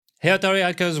Hey Authority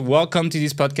Hackers, welcome to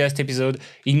this podcast episode.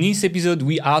 In this episode,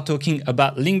 we are talking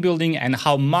about link building and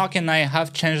how Mark and I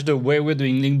have changed the way we're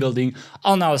doing link building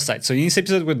on our site. So in this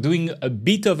episode, we're doing a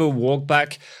bit of a walk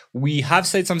back. We have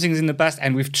said some things in the past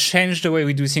and we've changed the way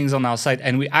we do things on our site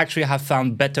and we actually have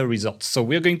found better results. So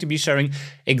we're going to be sharing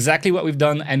exactly what we've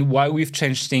done and why we've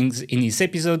changed things in this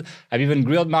episode. I've even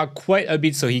grilled Mark quite a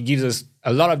bit, so he gives us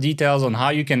a lot of details on how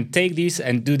you can take this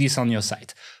and do this on your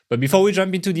site. But before we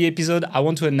jump into the episode, I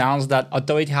want to announce that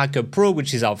Authority Hacker Pro,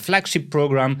 which is our flagship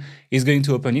program, is going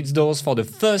to open its doors for the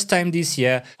first time this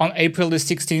year on April the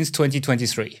 16th,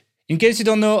 2023. In case you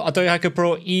don't know, Authority Hacker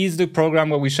Pro is the program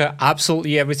where we share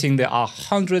absolutely everything. There are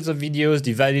hundreds of videos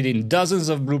divided in dozens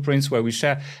of blueprints where we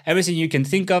share everything you can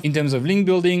think of in terms of link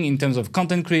building, in terms of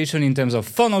content creation, in terms of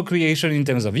funnel creation, in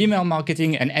terms of email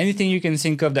marketing, and anything you can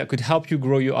think of that could help you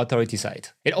grow your authority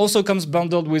site. It also comes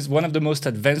bundled with one of the most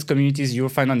advanced communities you'll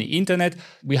find on the internet.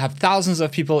 We have thousands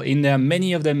of people in there,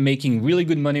 many of them making really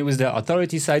good money with their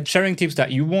authority site, sharing tips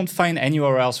that you won't find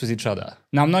anywhere else with each other.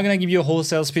 Now, I'm not going to give you a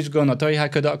wholesale speech. Go on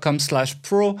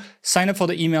authorityhacker.com/pro. Sign up for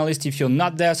the email list if you're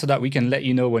not there so that we can let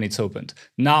you know when it's opened.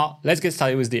 Now, let's get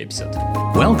started with the episode.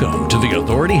 Welcome to the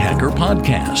Authority Hacker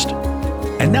Podcast.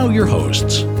 And now your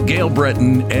hosts, Gail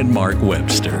Breton and Mark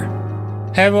Webster.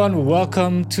 Hey everyone,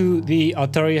 welcome to the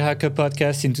Authority Hacker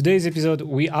Podcast. In today's episode,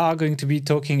 we are going to be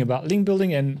talking about link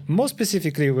building, and more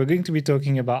specifically, we're going to be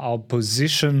talking about our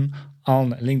position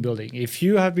on link building. If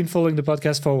you have been following the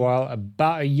podcast for a while,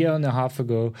 about a year and a half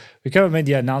ago, we kind of made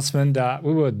the announcement that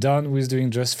we were done with doing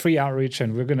just free outreach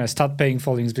and we're going to start paying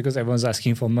for links because everyone's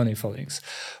asking for money for links.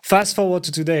 Fast forward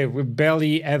to today, we're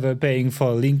barely ever paying for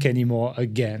a link anymore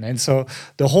again. And so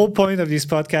the whole point of this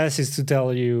podcast is to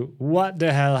tell you what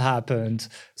the hell happened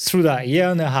through that year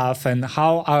and a half and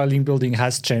how our link building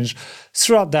has changed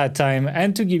throughout that time,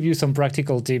 and to give you some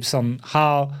practical tips on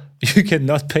how you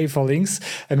cannot pay for links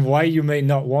and why you may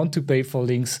not want to pay for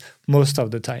links most of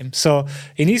the time. So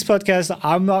in this podcast,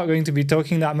 I'm not going to be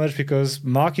talking that much because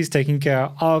Mark is taking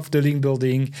care of the link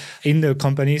building in the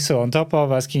company. So on top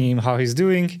of asking him how he's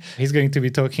doing, he's going to be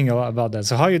talking a lot about that.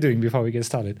 So how are you doing before we get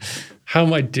started? How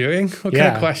am I doing? What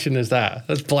kind of question is that?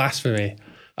 That's blasphemy.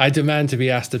 I demand to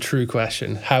be asked a true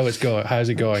question. How's it going?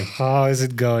 How is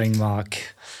it going, Mark?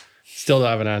 Still don't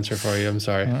have an answer for you. I'm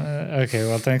sorry. Okay,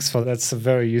 well, thanks for that's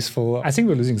very useful. I think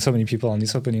we're losing so many people on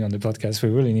this opening on the podcast. We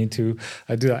really need to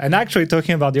do that. And actually,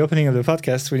 talking about the opening of the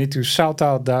podcast, we need to shout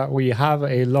out that we have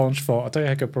a launch for Authority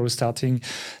Hacker Pro starting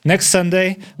next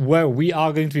Sunday, where we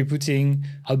are going to be putting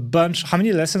a bunch. How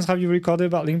many lessons have you recorded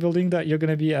about link building that you're going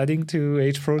to be adding to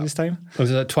H Pro this time? Was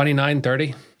it 29,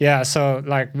 30? Yeah, so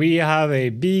like we have a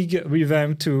big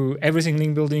revamp to everything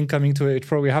link building coming to H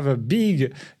Pro. We have a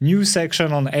big new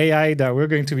section on AI that we're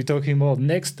going to be talking more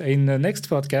next in the next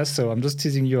podcast. So I'm just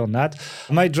teasing you on that.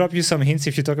 I might drop you some hints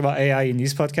if you talk about AI in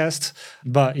this podcast.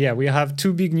 But yeah, we have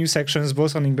two big new sections,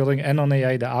 both on link building and on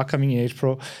AI, that are coming in H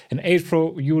Pro. In H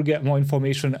Pro, you will get more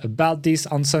information about this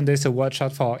on Sunday. So watch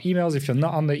out for our emails. If you're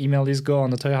not on the email list, go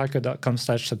on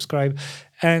authorityhacker.com/subscribe.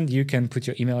 And you can put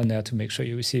your email in there to make sure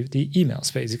you receive the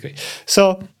emails, basically.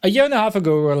 So a year and a half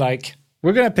ago, we were like,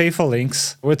 we're going to pay for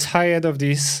links. We're tired of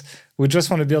this. We just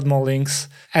want to build more links.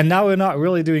 And now we're not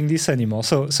really doing this anymore.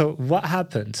 So what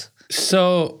happened?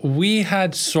 So we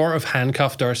had sort of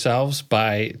handcuffed ourselves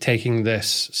by taking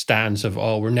this stance of,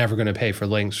 we're never going to pay for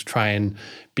links, try and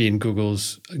be in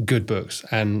Google's good books.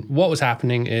 And what was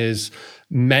happening is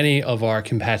many of our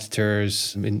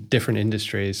competitors in different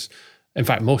industries, in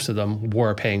fact, most of them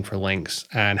were paying for links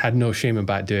and had no shame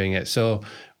about doing it. So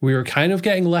we were kind of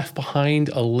getting left behind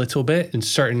a little bit in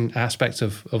certain aspects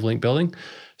of link building.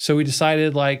 So we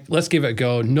decided, let's give it a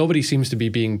go. Nobody seems to be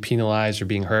being penalized or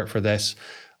being hurt for this.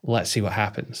 Let's see what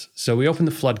happens. So we opened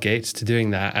the floodgates to doing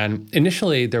that. And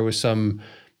initially, there was some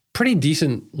pretty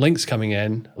decent links coming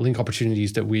in, link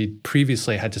opportunities that we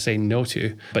previously had to say no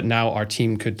to, but now our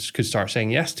team could start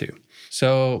saying yes to.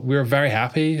 So we were very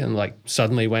happy and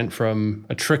suddenly went from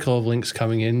a trickle of links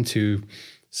coming in to,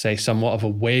 say, somewhat of a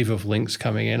wave of links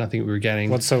coming in. I think we were getting...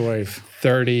 What's a wave?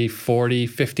 30, 40,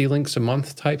 50 links a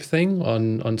month type thing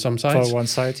on some sites. For one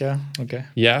site, yeah. Okay.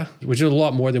 Yeah, which is a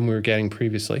lot more than we were getting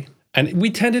previously. And we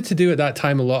tended to do at that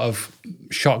time a lot of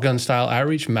shotgun style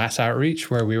outreach, mass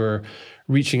outreach, where we were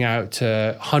reaching out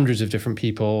to hundreds of different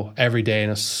people every day in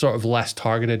a sort of less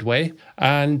targeted way.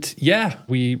 And yeah,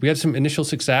 we had some initial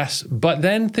success, but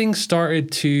then things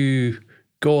started to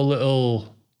go a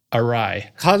little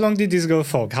awry. How long did this go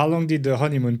for? How long did the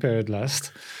honeymoon period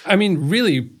last? I mean,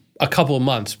 really a couple of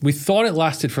months. We thought it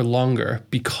lasted for longer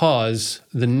because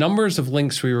the numbers of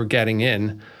links we were getting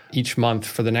in each month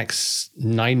for the next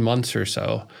 9 months or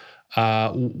so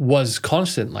was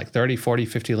constant, like 30, 40,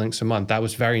 50 links a month. That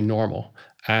was very normal.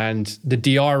 And the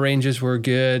DR ranges were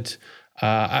good.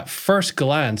 At first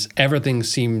glance, everything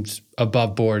seemed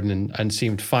above board and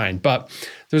seemed fine. But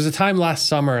there was a time last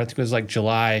summer, I think it was like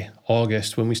July,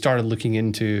 August, when we started looking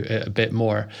into it a bit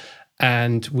more.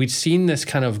 And we'd seen this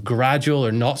kind of gradual,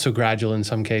 or not so gradual in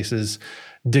some cases,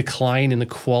 decline in the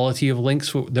quality of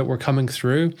links that were coming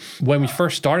through. When we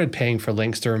first started paying for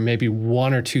links, there were maybe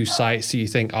one or two sites that you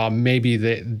think, oh, maybe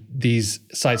these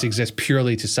sites exist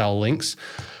purely to sell links.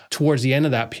 Towards the end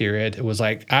of that period, it was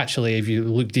like, actually, if you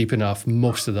look deep enough,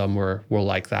 most of them were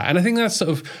like that. And I think that's sort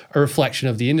of a reflection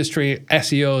of the industry.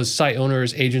 SEOs, site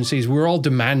owners, agencies, we're all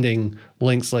demanding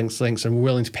links, and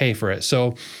willing to pay for it.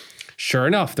 So sure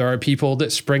enough, there are people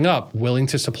that spring up willing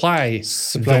to supply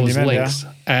those demand, links.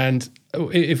 Yeah. And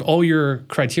if all your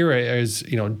criteria is,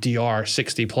 DR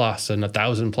 60 plus and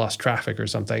 1,000 plus traffic or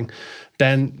something,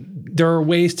 then there are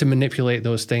ways to manipulate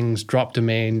those things, drop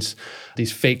domains,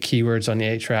 these fake keywords on the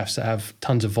Ahrefs that have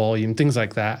tons of volume, things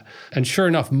like that. And sure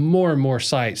enough, more and more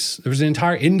sites, there was an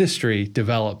entire industry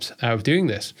developed out of doing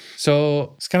this.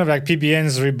 So it's kind of like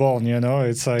PBNs reborn,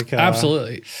 It's like...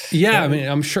 absolutely. Yeah, I mean,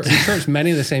 I'm sure it's many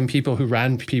of the same people who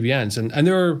ran PBNs. And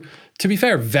they were, to be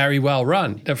fair, very well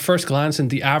run. At first glance,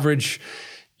 and the average,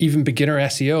 even beginner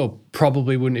SEO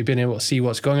probably wouldn't have been able to see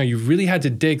what's going on. You really had to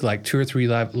dig like 2 or 3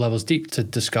 levels deep to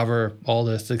discover all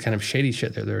the kind of shady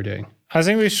shit that they were doing. I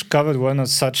think we covered one of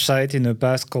such site in the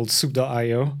past called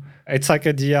soup.io. It's like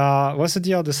a DR... What's the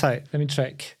DR of the site? Let me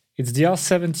check. It's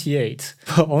DR78,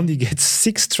 but only gets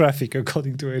 6 traffic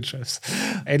according to Ahrefs.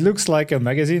 It looks like a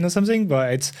magazine or something,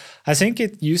 but I think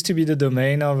it used to be the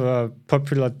domain of a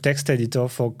popular text editor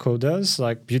for coders,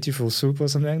 like Beautiful Soup or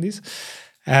something like this.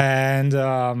 And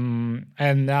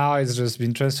now it's just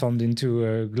been transformed into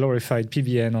a glorified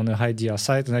PBN on a high DR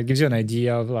site, and that gives you an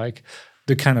idea of like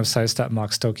the kind of sites that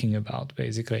Mark's talking about,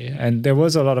 basically. And there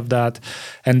was a lot of that,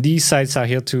 and these sites are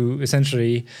here to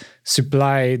essentially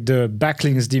supply the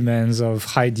backlinks demands of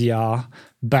high DR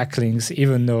backlinks,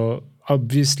 even though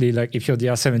obviously, like if you're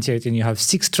DR78 and you have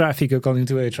 6 traffic according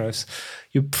to Ahrefs,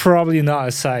 you're probably not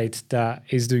a site that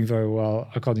is doing very well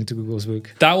according to Google's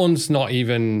book. That one's not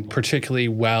even particularly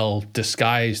well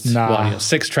disguised. Nah. Well,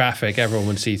 6 traffic, everyone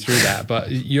would see through that. But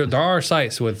there are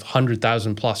sites with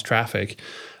 100,000 plus traffic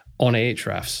on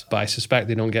Ahrefs, but I suspect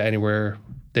they don't get anywhere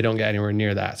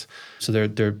near that. So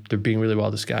they're being really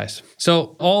well disguised.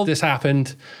 So all this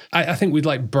happened. I think we'd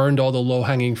like burned all the low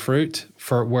hanging fruit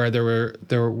for where there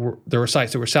were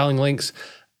sites that were selling links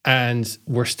and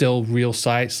were still real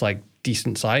sites, like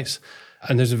decent sites.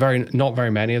 And there's not very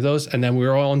many of those. And then we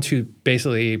were on to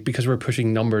basically, because we're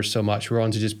pushing numbers so much, we're on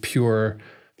to just pure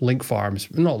link farms,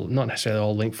 not necessarily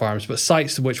all link farms, but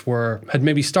sites which had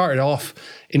maybe started off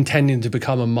intending to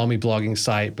become a mummy blogging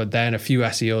site, but then a few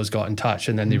SEOs got in touch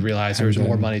and then they realized there was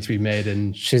more money to be made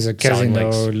in she's a casino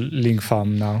link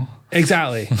farm now.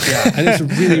 Exactly. Yeah. And it's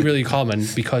really, really common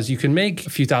because you can make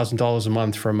a few $1,000s a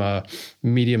month from a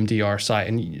medium DR site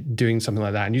and doing something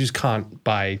like that. And you just can't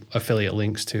buy affiliate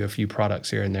links to a few products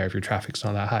here and there if your traffic's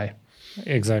not that high.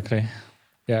 Exactly.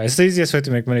 Yeah, it's the easiest way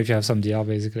to make money if you have some DR,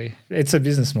 basically. It's a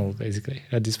business model, basically,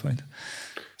 at this point.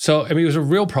 So, I mean, it was a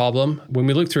real problem. When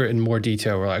we looked through it in more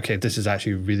detail, we're like, okay, this is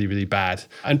actually really, really bad.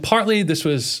 And partly this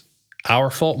was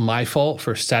our fault, my fault,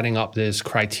 for setting up this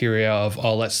criteria of,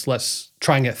 let's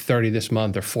try and get 30 this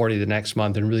month or 40 the next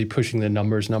month and really pushing the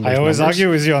numbers. I always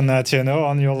argue with you on that,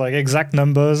 on your like exact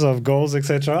numbers of goals,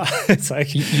 etc. It's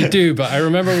like you do, but I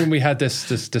remember when we had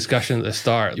this discussion at the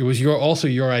start, it was also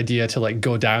your idea to like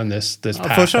go down this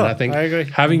path. For sure. And I think I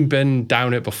agree. Having been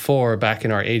down it before back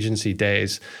in our agency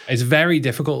days, it's very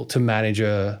difficult to manage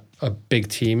a big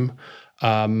team.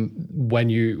 When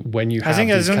you have, I think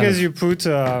as long as you put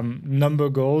number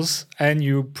goals and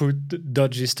you put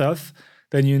dodgy stuff,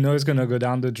 then it's going to go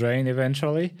down the drain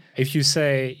eventually. If you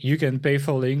say you can pay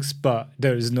for links, but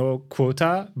there is no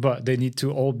quota, but they need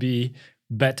to all be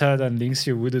better than links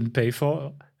you wouldn't pay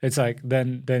for, it's like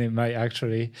then it might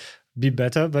actually be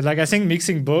better. But like I think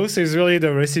mixing both is really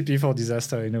the recipe for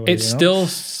disaster in a way. It's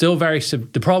still very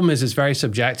the problem is it's very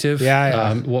subjective.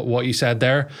 Yeah. What you said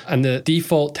there, and the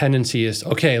default tendency is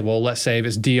okay. Well, let's say if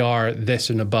it's DR this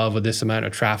and above with this amount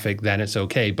of traffic, then it's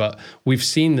okay. But we've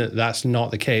seen that that's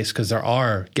not the case because there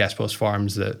are guest post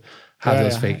farms that have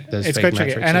those fake. It's fake quite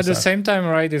metrics tricky. And at the stuff. same time,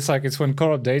 right? It's like it's when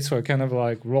core updates were kind of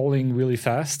like rolling really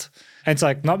fast. And it's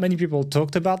like not many people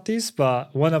talked about this,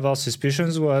 but one of our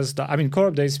suspicions was that,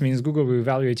 core updates means Google will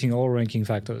evaluating all ranking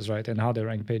factors, right? And how they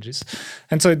rank pages.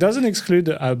 And so it doesn't exclude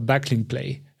a backlink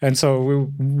play. And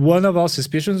so one of our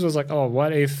suspicions was like, oh,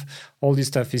 what if all this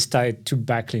stuff is tied to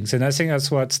backlinks? And I think that's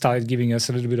what started giving us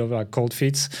a little bit of like cold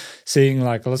feet, seeing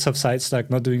like lots of sites like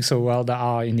not doing so well that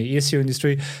are in the SEO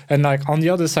industry. And like on the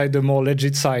other side, the more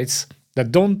legit sites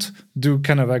that don't do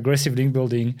kind of aggressive link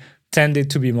building tended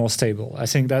to be more stable. I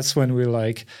think that's when we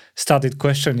like started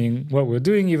questioning what we're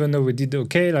doing, even though we did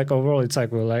okay. Like overall, it's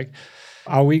like we're like,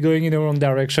 are we going in the wrong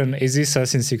direction? Is this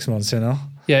us in 6 months,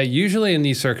 Yeah, usually in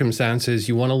these circumstances,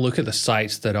 you want to look at the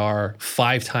sites that are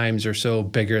 5 times or so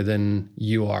bigger than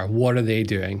you are. What are they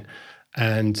doing?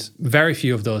 And very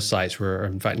few of those sites were,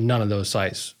 in fact, none of those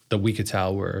sites that we could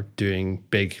tell were doing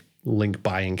big link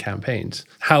buying campaigns.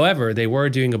 However, they were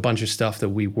doing a bunch of stuff that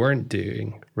we weren't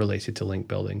doing related to link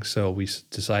building. So we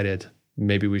decided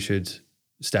maybe we should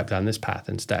step down this path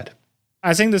instead.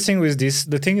 I think the thing with this,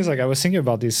 the thing is like I was thinking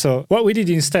about this. So what we did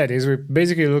instead is we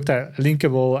basically looked at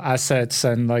linkable assets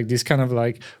and like this kind of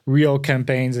like real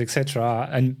campaigns, etc.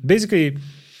 And basically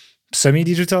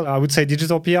semi-digital, I would say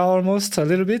digital PR almost a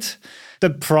little bit. The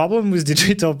problem with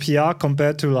digital PR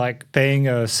compared to like paying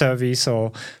a service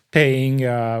or paying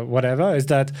whatever is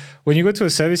that when you go to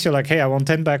a service, you're like, hey, I want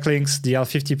 10 backlinks,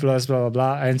 DL50 plus, blah, blah,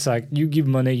 blah. And it's like you give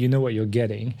money, you know what you're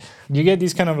getting. You get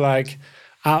this kind of like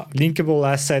linkable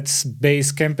assets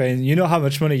based campaign, you know how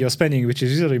much money you're spending, which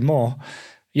is usually more.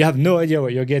 You have no idea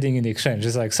what you're getting in exchange.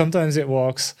 It's like sometimes it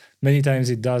works, many times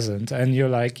it doesn't. And you're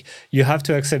like, you have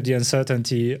to accept the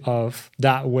uncertainty of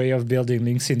that way of building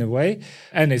links in a way.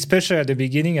 And especially at the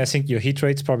beginning, I think your hit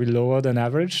rate's probably lower than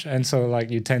average. And so like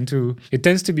it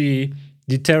tends to be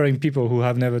deterring people who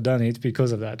have never done it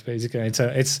because of that. Basically,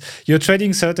 it's you're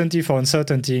trading certainty for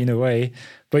uncertainty in a way,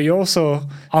 but you also,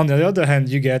 on the other hand,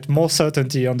 you get more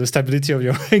certainty on the stability of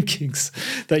your rankings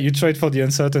that you trade for the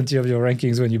uncertainty of your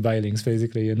rankings when you buy links.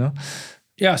 Basically,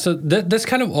 Yeah, so this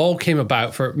kind of all came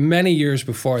about for many years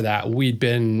before that. We'd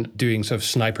been doing sort of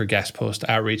sniper guest post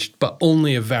outreach, but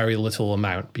only a very little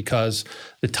amount because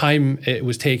the time it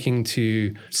was taking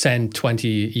to send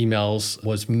 20 emails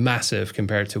was massive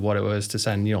compared to what it was to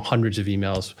send, hundreds of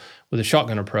emails with a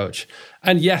shotgun approach.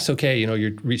 And yes, okay,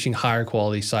 you're reaching higher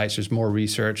quality sites, there's more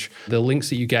research. The links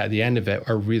that you get at the end of it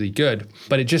are really good,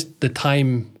 but the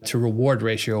time to reward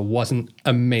ratio wasn't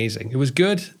amazing. It was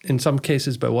good in some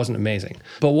cases, but it wasn't amazing.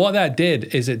 But what that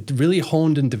did is it really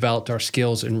honed and developed our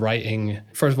skills in writing,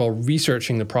 first of all,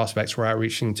 researching the prospects we're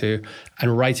outreaching to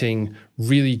and writing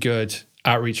really good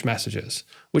outreach messages,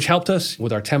 which helped us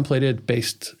with our templated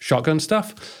based shotgun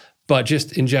stuff. But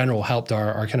just in general helped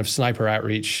our kind of sniper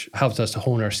outreach, helped us to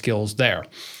hone our skills there.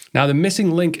 Now, the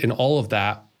missing link in all of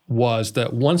that was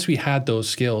that once we had those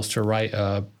skills to write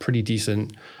a pretty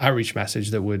decent outreach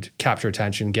message that would capture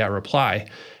attention, get a reply,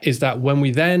 is that when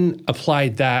we then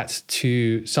applied that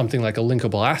to something like a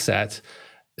linkable asset,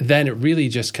 then it really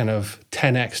just kind of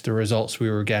 10x the results we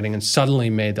were getting and suddenly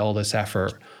made all this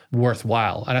effort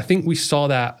worthwhile. And I think we saw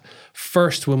that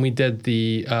first when we did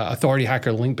the Authority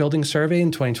Hacker link building survey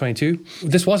in 2022.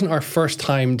 This wasn't our first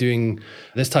time doing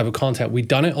this type of content. We'd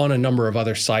done it on a number of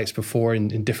other sites before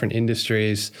in different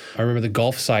industries. I remember the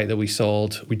golf site that we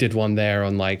sold. We did one there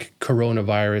on like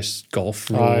coronavirus golf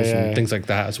rules and things like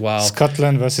that as well.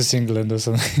 Scotland versus England or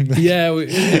something. Yeah,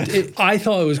 I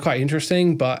thought it was quite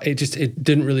interesting, but it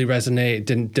didn't really resonate.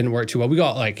 It didn't work too well. We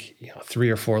got like 3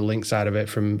 or 4 links out of it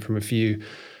from a few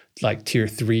like tier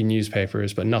 3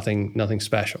 newspapers, but nothing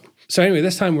special. So anyway,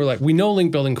 this time we're like, we know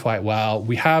link building quite well.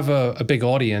 We have a big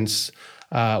audience,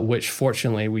 which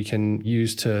fortunately we can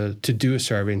use to do a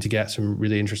survey and to get some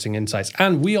really interesting insights.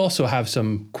 And we also have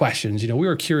some questions. We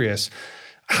were curious,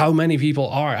 how many people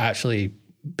are actually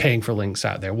paying for links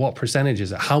out there? What percentage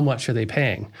is it? How much are they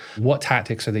paying? What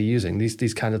tactics are they using?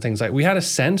 These kinds of things. Like we had a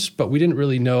sense, but we didn't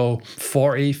really know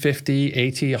 40, 50,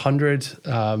 80, 100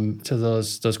 to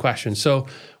those questions. So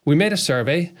we made a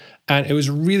survey and it was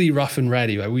really rough and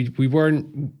ready. Like we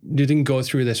didn't go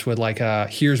through this with like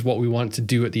here's what we want to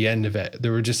do at the end of it. They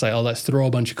were just like, let's throw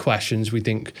a bunch of questions we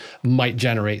think might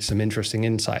generate some interesting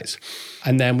insights.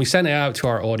 And then we sent it out to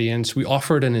our audience. We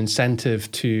offered an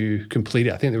incentive to complete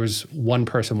it. I think there was one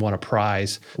person won a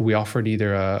prize. We offered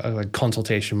either a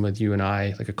consultation with you and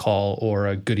I, like a call, or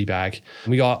a goodie bag.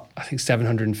 We got, I think,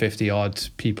 750 odd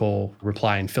people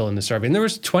reply and fill in the survey. And there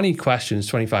was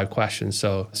 25 questions.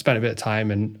 So I spent a bit of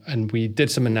time and we did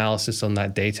some analysis on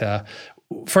that data.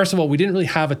 First of all, we didn't really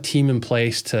have a team in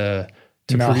place to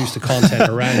to produce the content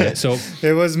around it. So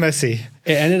it was messy.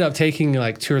 It ended up taking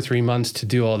like 2 or 3 months to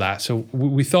do all that. So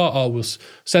we thought, oh, we'll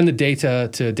send the data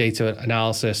to a data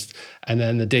analyst and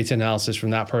then the data analysis from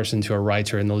that person to a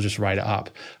writer, and they'll just write it up.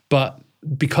 But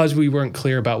because we weren't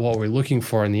clear about what we were looking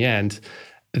for in the end,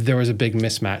 there was a big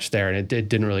mismatch there, and it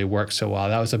didn't really work so well.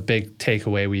 That was a big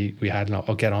takeaway we had, and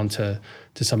I'll get on to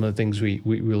some of the things we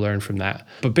learned from that.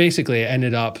 But basically, it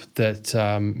ended up that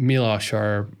Milos,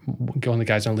 one of the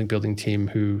guys on the link building team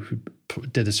who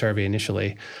did the survey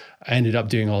initially, ended up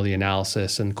doing all the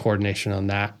analysis and coordination on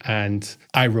that, and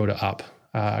I wrote it up.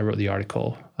 I wrote the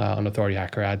article on Authority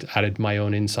Hacker, added my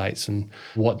own insights and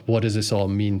what does this all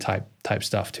mean type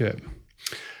stuff to it.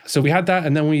 So we had that,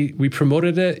 and then we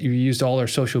promoted it. We used all our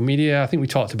social media. I think we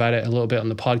talked about it a little bit on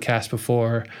the podcast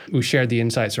before. We shared the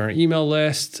insights on our email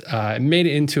list. It made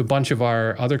it into a bunch of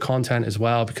our other content as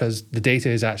well, because the data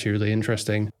is actually really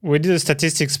interesting. We did a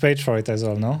statistics page for it as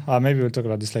well, no? Maybe we'll talk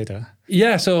about this later.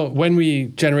 Yeah, so when we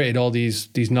generated all these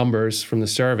numbers from the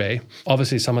survey,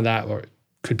 obviously some of that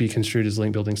could be construed as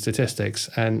link building statistics.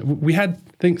 And we had,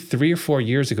 I think 3 or 4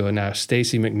 years ago now,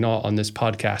 Stacey McNaught on this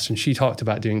podcast, and she talked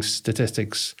about doing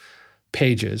statistics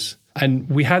pages. And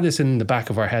we had this in the back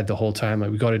of our head the whole time,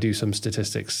 like we got to do some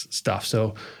statistics stuff.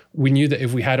 So we knew that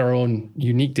if we had our own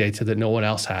unique data that no one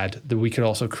else had, that we could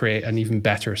also create an even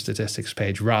better statistics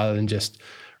page rather than just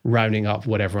rounding up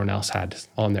what everyone else had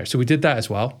on there. So we did that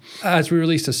as well. As we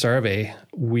released a survey,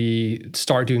 we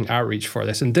started doing outreach for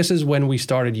this. And this is when we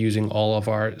started using all of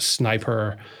our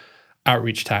sniper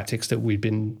outreach tactics that we'd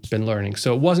been learning.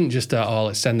 So it wasn't just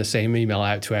let's send the same email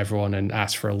out to everyone and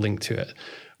ask for a link to it.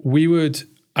 We would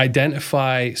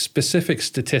identify specific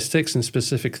statistics and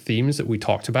specific themes that we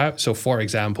talked about. So for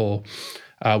example,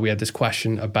 we had this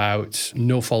question about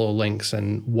no-follow links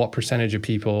and what percentage of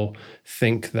people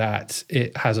think that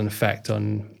it has an effect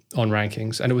on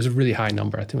rankings. And it was a really high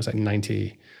number. I think it was like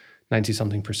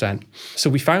 90-something percent. So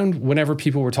we found whenever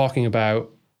people were talking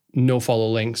about no-follow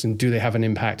links and do they have an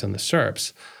impact on the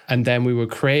SERPs, and then we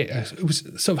would create, it was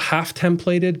sort of half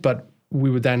templated, but we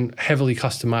would then heavily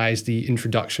customize the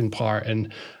introduction part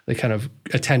and the kind of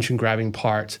attention-grabbing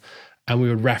part. And we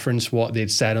would reference what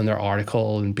they'd said on their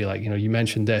article and be like, you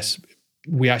mentioned this.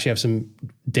 We actually have some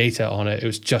data on it. It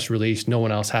was just released. No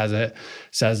one else has it.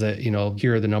 Says that,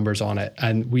 here are the numbers on it.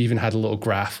 And we even had a little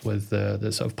graph with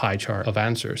the sort of pie chart of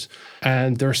answers.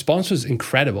 And the response was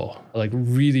incredible, like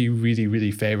really, really,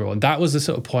 really favorable. And that was the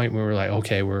sort of point where we're like,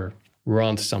 okay, we're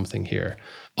onto something here.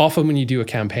 Often when you do a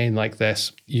campaign like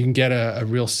this, you can get a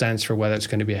real sense for whether it's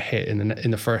going to be a hit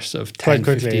in the first of 10,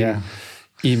 15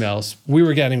 emails. We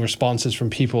were getting responses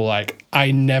from people like, I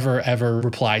never ever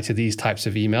reply to these types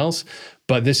of emails,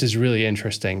 but this is really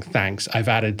interesting. Thanks. I've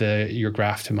added your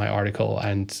graph to my article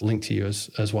and linked to you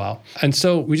as well. And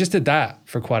so we just did that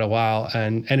for quite a while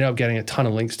and ended up getting a ton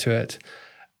of links to it.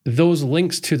 Those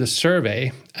links to the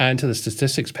survey and to the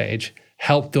statistics page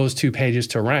helped those 2 pages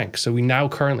to rank. So we now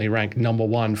currently rank number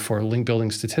 1 for link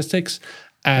building statistics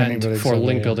and for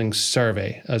link building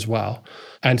survey as well.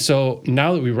 And so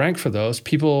now that we rank for those,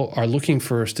 people are looking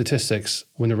for statistics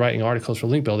when they're writing articles for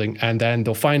link building, and then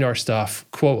they'll find our stuff,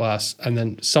 quote us, and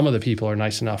then some of the people are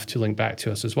nice enough to link back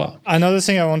to us as well. Another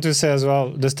thing I want to say as well,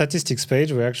 the statistics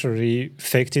page, we actually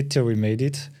faked it till we made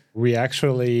it. We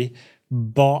actually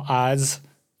bought ads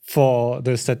for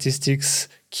the statistics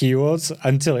keywords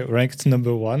until it ranked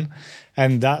number 1.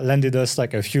 And that landed us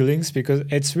like a few links because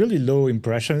it's really low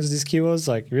impressions, these keywords.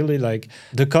 Like really like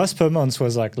the cost per month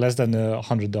was like less than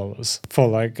 $100 for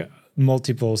like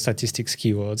multiple statistics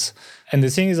keywords. And the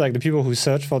thing is like the people who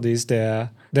search for this, they're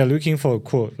looking for a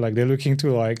quote. Like they're looking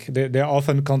to like, they're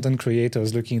often content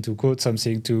creators looking to quote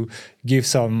something to give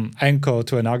some anchor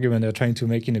to an argument they're trying to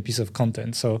make in a piece of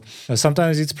content. So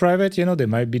sometimes it's private, they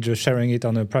might be just sharing it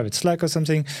on a private Slack or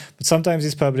something, but sometimes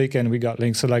it's public and we got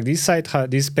links. So like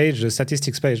this page, the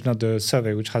statistics page, not the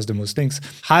survey, which has the most links,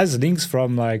 has links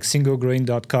from like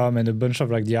singlegrain.com and a bunch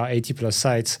of like the 80 plus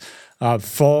sites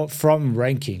from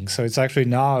ranking. So it's actually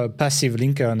now a passive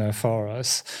link earner for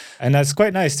us. And that's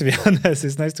quite nice, to be honest.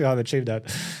 It's nice to have achieved that.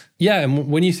 Yeah, and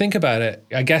when you think about it,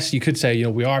 I guess you could say,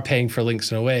 we are paying for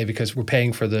links in a way because we're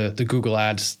paying for the Google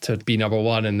ads to be number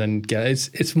 1 and then get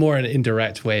it's more an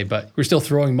indirect way, but we're still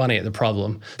throwing money at the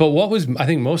problem. But what was, I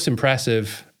think, most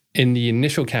impressive in the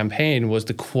initial campaign was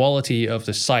the quality of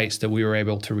the sites that we were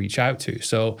able to reach out to.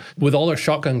 So with all our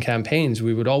shotgun campaigns,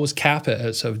 we would always cap it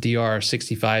at sort of DR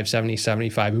 65, 70,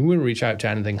 75. We wouldn't reach out to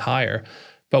anything higher.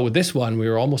 But with this one, we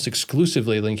were almost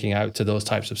exclusively linking out to those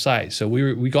types of sites. So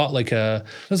we got like a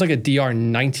DR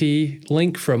 90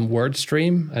 link from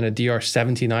WordStream and a DR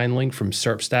 79 link from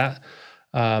SERPstat.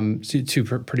 two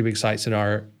pretty big sites in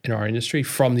our industry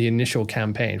from the initial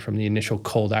campaign, from the initial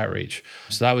cold outreach.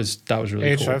 So that was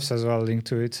really cool. Ahrefs as well linked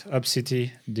to it.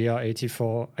 UpCity,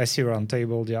 DR84, SE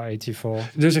Roundtable,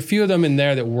 DR84. There's a few of them in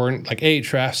there that weren't like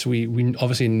Ahrefs. We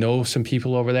obviously know some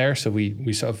people over there, so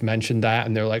we sort of mentioned that,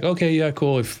 and they're like, okay, yeah,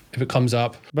 cool, if it comes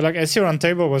up. But like SE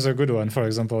Roundtable was a good one, for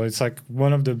example. It's like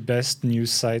one of the best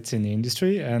news sites in the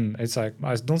industry, and it's like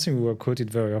I don't think we were quoted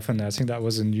very often. I think that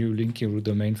was a new linking root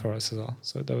domain for us as well.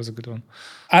 So that was a good one.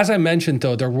 As I mentioned,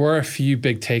 though, there were a few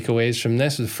big takeaways from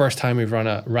this. It was the first time we've ran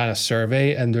a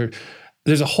survey, and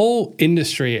there's a whole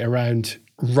industry around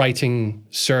writing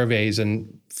surveys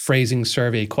and phrasing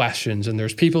survey questions. And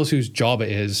there's people whose job it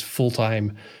is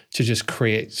full-time to just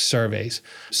create surveys.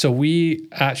 So we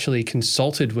actually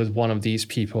consulted with one of these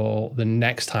people the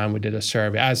next time we did a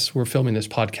survey. As we're filming this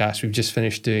podcast, we've just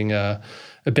finished doing a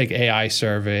big AI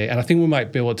survey. And I think we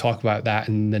might be able to talk about that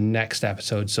in the next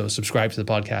episode. So subscribe to the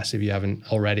podcast if you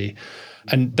haven't already.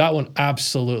 And that one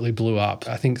absolutely blew up.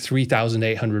 I think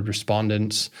 3,800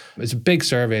 respondents. It's a big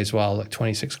survey as well, like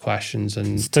 26 questions.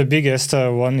 And it's the biggest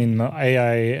one in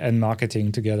AI and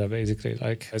marketing together, basically.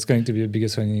 Like it's going to be the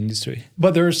biggest one in the industry.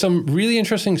 But there are some really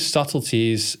interesting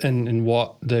subtleties in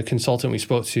what the consultant we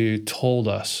spoke to told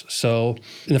us. So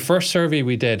in the first survey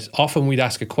we did, often we'd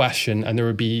ask a question and there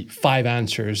would be 5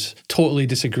 answers: totally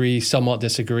disagree, somewhat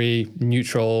disagree,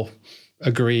 neutral,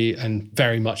 agree, and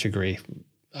very much agree.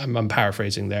 I'm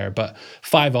paraphrasing there, but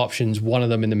 5 options. One of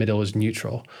them in the middle is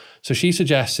neutral. So she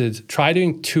suggested try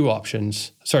doing 4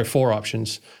 options.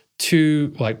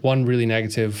 2, like one really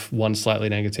negative, one slightly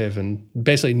negative, and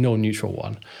basically no neutral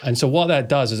one. And so what that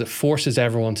does is it forces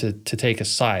everyone to take a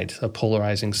side, a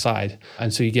polarizing side.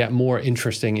 And so you get more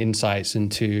interesting insights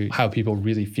into how people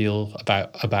really feel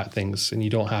about things. And you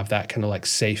don't have that kind of like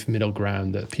safe middle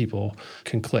ground that people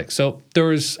can click. So there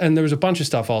was a bunch of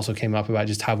stuff also came up about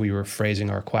just how we were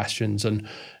phrasing our questions and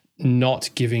not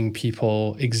giving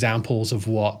people examples of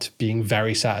what being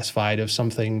very satisfied of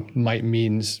something might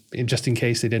mean, just in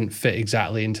case they didn't fit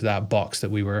exactly into that box that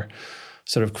we were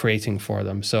sort of creating for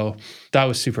them. So that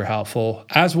was super helpful,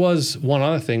 as was one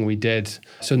other thing we did.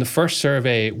 So in the first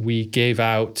survey, we gave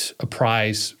out a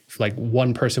prize, like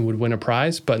one person would win a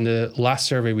prize. But in the last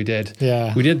survey we did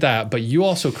that. But you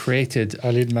also created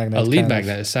a lead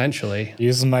magnet, essentially.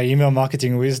 Using my email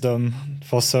marketing wisdom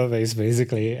for surveys,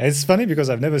 basically. It's funny because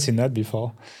I've never seen that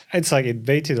before. It's like it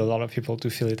baited a lot of people to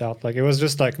fill it out. Like it was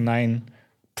just like 9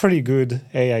 pretty good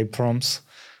AI prompts.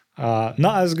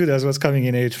 Not as good as what's coming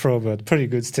in Edge Pro, but pretty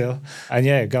good still. And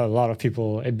yeah, it got a lot of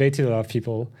people, it baited a lot of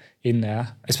people in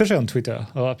there, especially on Twitter.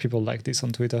 A lot of people like this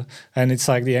on Twitter. And it's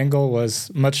like the angle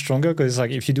was much stronger because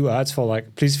like if you do ads for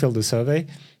like, please fill the survey,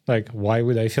 like why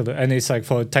would I fill it? And it's like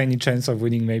for a tiny chance of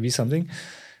winning maybe something.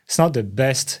 It's not the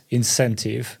best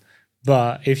incentive.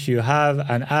 But if you have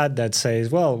an ad that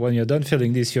says, well, when you're done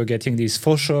filling this, you're getting this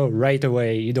for sure right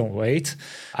away, you don't wait.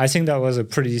 I think that was a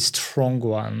pretty strong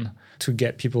one to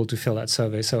get people to fill that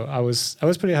survey. So I was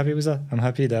pretty happy with that. I'm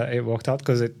happy that it worked out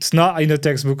because it's not in a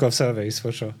textbook of surveys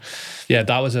for sure. Yeah,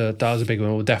 that was a big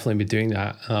one. We'll definitely be doing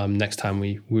that next time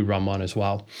we run one as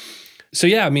well. So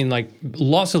yeah, I mean, like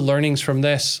lots of learnings from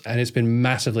this, and it's been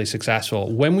massively successful.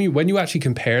 When you actually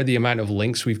compare the amount of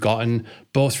links we've gotten,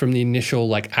 both from the initial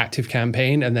like active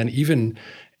campaign and then even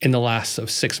in the last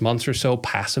 6 months or so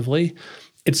passively,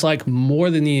 it's like more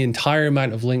than the entire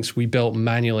amount of links we built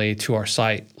manually to our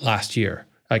site last year,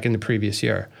 like in the previous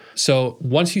year. So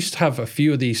once you have a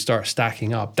few of these start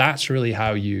stacking up, that's really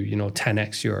how you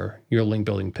 10x your link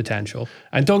building potential.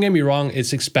 And don't get me wrong,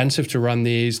 it's expensive to run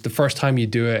these. The first time you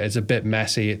do it, it's a bit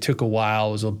messy. It took a while.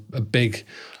 It was a big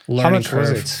learning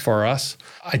curve for us.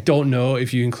 I don't know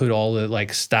if you include all the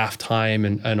like staff time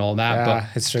and all that,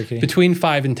 but it's tricky. Between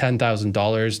 $5,000 and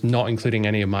 $10,000, not including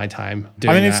any of my time.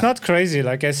 It's not crazy.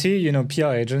 Like I see, PR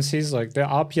agencies, like there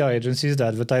are PR agencies that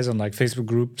advertise on like Facebook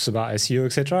groups about SEO,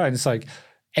 etc. And it's like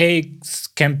a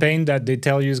campaign that they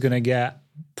tell you is going to get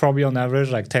probably on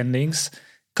average like 10 links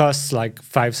costs like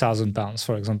 £5,000,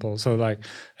 for example. So like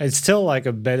it's still like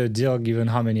a better deal given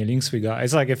how many links we got.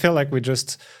 It's like I feel like we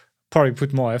just probably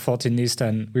put more effort in this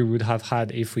than we would have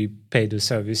had if we paid the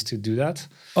service to do that.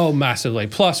 Oh, massively.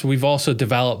 Plus, we've also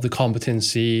developed the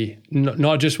competency,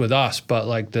 not just with us, but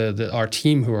like our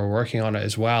team who are working on it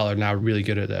as well are now really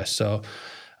good at this. So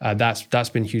that's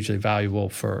been hugely valuable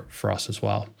for us as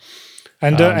well.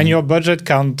 And your budget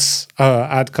counts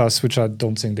ad costs, which I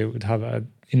don't think they would have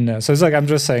in there. So it's like I'm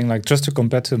just saying, like just to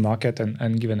compare to the market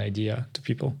and give an idea to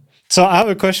people. So I have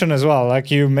a question as well. Like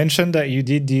you mentioned that you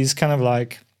did these kind of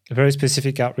like very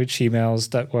specific outreach emails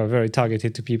that were very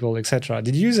targeted to people, etc.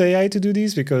 Did you use AI to do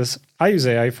these? Because I use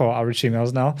AI for outreach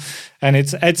emails now, and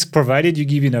it's provided you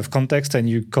give enough context and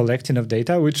you collect enough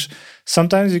data, which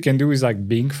sometimes you can do with like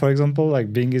Bing, for example.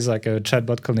 Like Bing is like a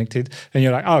chatbot connected, and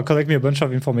you're like, oh, collect me a bunch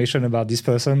of information about this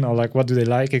person, or like what do they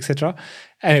like, etc.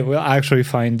 And it will actually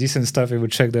find decent stuff. It will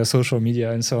check their social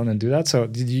media and so on and do that. So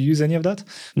did you use any of that?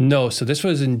 No. So this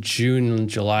was in June and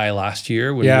July last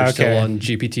year when we were still on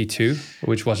GPT-2,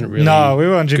 which wasn't really. No, we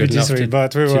were on GPT-3,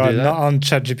 but we were not on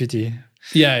ChatGPT.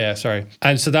 Yeah, sorry.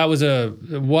 And so that was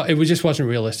it just wasn't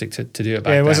realistic to do it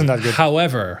back then. It wasn't that good.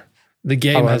 However, the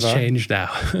game has changed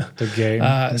now. The game.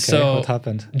 Okay, so what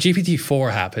happened?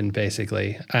 GPT-4 happened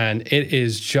basically, and it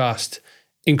is just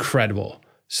incredible.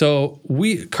 So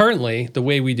we currently, the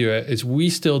way we do it is we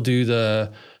still do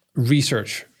the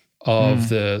research of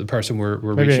the person we're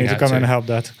Maybe reaching I need to out come to. and help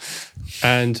that.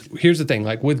 And here's the thing,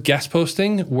 like with guest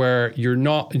posting, where you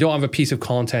don't have a piece of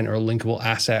content or a linkable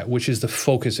asset, which is the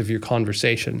focus of your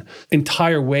conversation,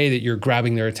 entire way that you're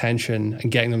grabbing their attention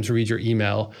and getting them to read your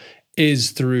email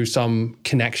is through some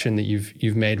connection that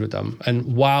you've made with them.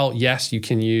 And while, yes, you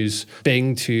can use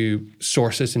Bing to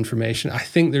source this information, I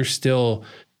think there's still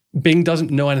Bing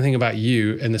doesn't know anything about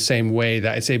you in the same way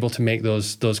that it's able to make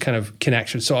those kind of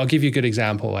connections. So I'll give you a good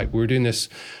example. Like we were doing this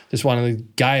one, and the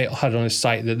guy had on his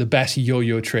site that the best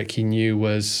yo-yo trick he knew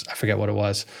was, I forget what it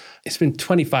was. It's been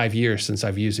 25 years since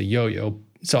I've used a yo-yo.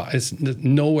 So it's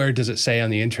nowhere does it say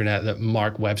on the internet that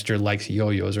Mark Webster likes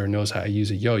yo-yos or knows how to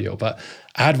use a yo-yo. But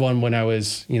I had one when I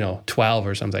was, 12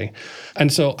 or something.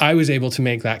 And so I was able to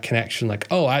make that connection like,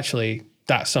 oh, actually,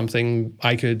 that's something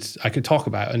I could talk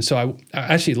about. And so I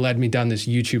actually led me down this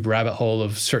YouTube rabbit hole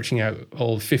of searching out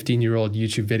old 15-year-old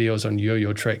YouTube videos on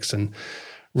yo-yo tricks and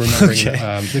remembering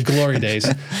the glory days.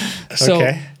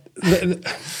 So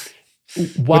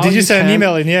but did you send an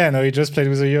email in the end, or you just played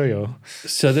with a yo-yo?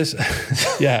 So this,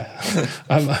 yeah.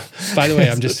 By the way,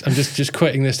 I'm just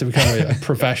quitting this to become a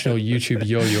professional YouTube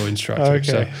yo-yo instructor. Okay.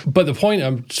 So, but the point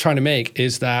I'm trying to make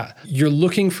is that you're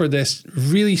looking for this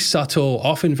really subtle,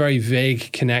 often very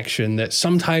vague connection that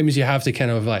sometimes you have to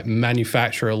kind of like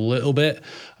manufacture a little bit.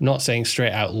 I'm not saying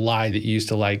straight out lie that you used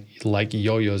to like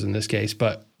yo-yos in this case,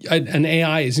 but an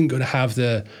AI isn't going to have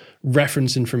the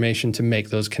reference information to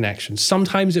make those connections.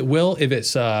 Sometimes it will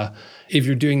if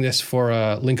you're doing this for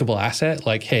a linkable asset,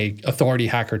 like, hey, Authority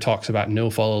Hacker talks about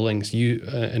no-follow links. You,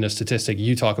 in a statistic,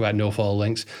 you talk about no-follow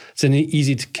links. It's an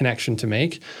easy connection to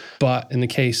make. But in the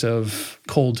case of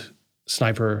cold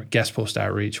sniper guest post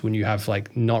outreach, when you have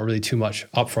like not really too much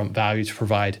upfront value to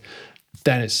provide,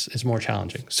 then it's more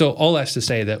challenging. So all that's to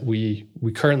say that we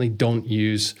currently don't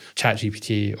use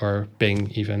ChatGPT or Bing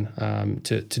even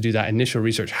to do that initial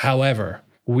research. However,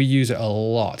 we use it a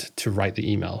lot to write the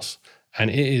emails, and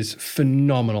it is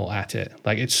phenomenal at it.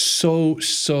 Like it's so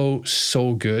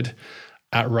good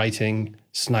at writing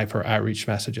sniper outreach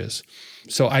messages.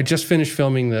 So I just finished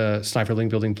filming the Sniper Link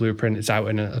Building Blueprint. It's out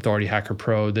in Authority Hacker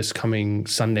Pro this coming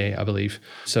Sunday, I believe.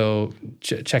 So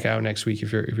check it out next week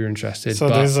if you're interested. So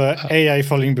there's AI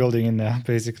for link building in there,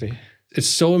 basically. It's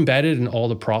so embedded in all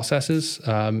the processes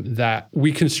that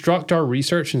we construct our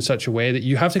research in such a way that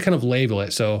you have to kind of label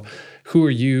it. So who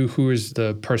are you? Who is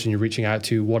the person you're reaching out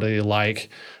to? What are they like?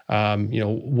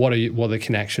 What are the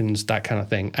connections? That kind of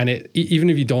thing. And even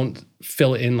if you don't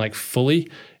fill it in like fully,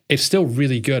 it's still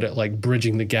really good at like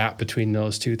bridging the gap between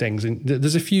those two things. And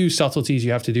there's a few subtleties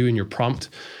you have to do in your prompt.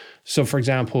 So for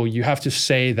example, you have to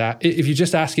say that if you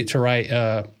just ask it to write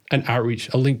a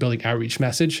link building outreach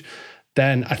message,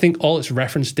 then I think all its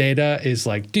reference data is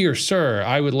like, dear sir,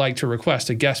 I would like to request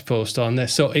a guest post on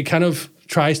this. So it kind of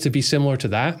tries to be similar to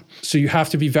that. So you have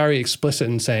to be very explicit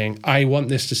in saying, I want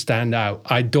this to stand out.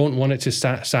 I don't want it to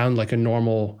sound like a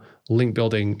normal link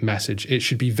building message. It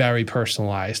should be very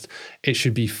personalized. It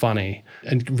should be funny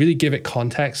and really give it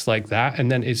context like that.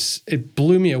 And then it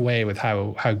blew me away with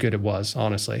how good it was,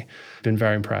 honestly. Been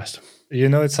very impressed.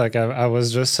 It's like I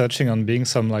was just searching on Bing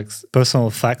some like personal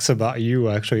facts about you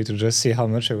actually to just see how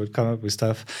much I would come up with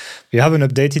stuff. You haven't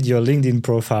updated your LinkedIn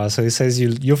profile. So it says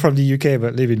you're from the UK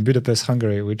but live in Budapest,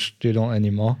 Hungary, which you don't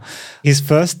anymore. His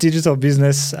first digital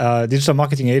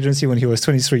marketing agency when he was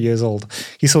 23 years old.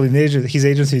 He sold his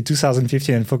agency in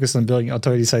 2015 and focused on building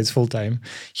authority sites full time.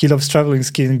 He loves traveling,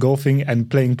 skiing, golfing,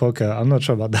 and playing poker. I'm not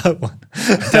sure about that one.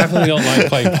 Definitely don't like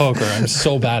playing poker. I'm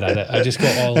so bad at it. I just go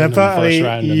all in the first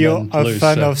round and then lose.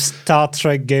 Fan of Star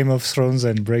Trek, Game of Thrones,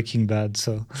 and Breaking Bad.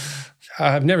 So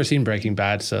I've never seen Breaking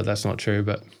Bad, so that's not true.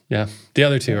 But yeah, the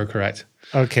other two are correct.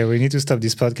 Okay, we need to stop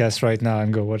this podcast right now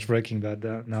and go watch Breaking Bad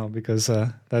now because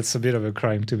that's a bit of a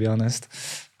crime, to be honest.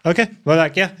 Okay, well,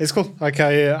 like, yeah, it's cool. Like,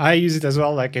 I use it as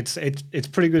well. Like, it's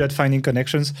pretty good at finding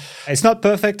connections. It's not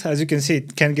perfect, as you can see.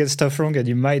 It can get stuff wrong, and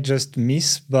you might just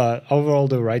miss. But overall,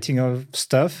 the writing of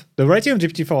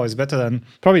GPT-4 is better than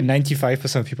probably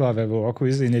 95% of people I've ever worked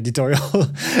with in editorial.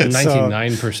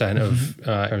 99% of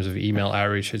in terms of email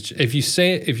outreach.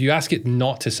 If you ask it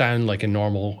not to sound like a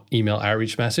normal email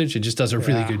outreach message, it just does a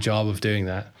really good job of doing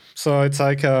that. So it's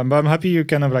like, but I'm happy you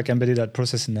kind of like embedded that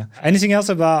process in there. Anything else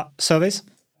about surveys?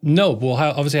 No, we'll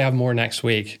obviously have more next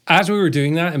week. As we were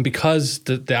doing that, and because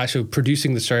the actual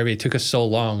producing the survey took us so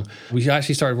long, we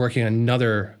actually started working on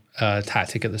another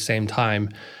tactic at the same time,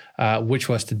 which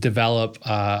was to develop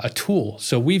a tool.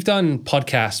 So we've done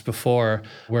podcasts before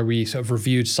where we sort of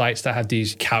reviewed sites that have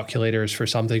these calculators for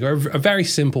something, or a very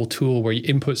simple tool where you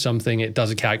input something, it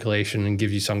does a calculation and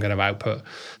gives you some kind of output.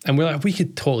 And we're like, we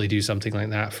could totally do something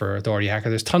like that for Authority Hacker.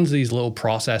 There's tons of these little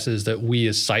processes that we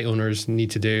as site owners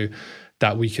need to do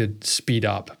that we could speed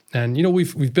up. And, you know,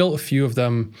 we've built a few of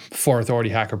them for Authority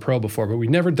Hacker Pro before, but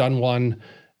we've never done one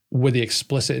with the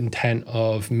explicit intent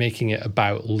of making it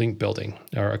about link building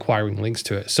or acquiring links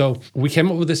to it. So we came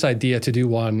up with this idea to do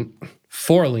one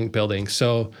for link building.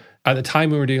 So at the time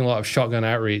we were doing a lot of shotgun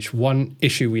outreach, one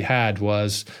issue we had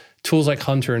was tools like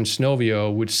Hunter and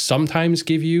Snovio would sometimes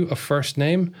give you a first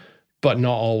name, but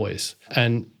not always.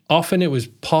 And often it was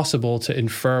possible to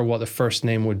infer what the first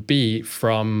name would be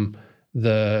from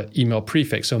the email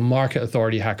prefix. So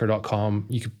mark@authorityhacker.com,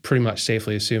 you could pretty much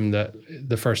safely assume that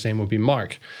the first name would be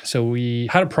Mark. So we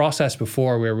had a process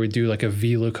before where we do like a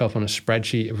VLOOKUP on a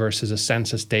spreadsheet versus a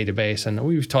census database. And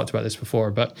we've talked about this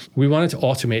before, but we wanted to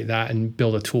automate that and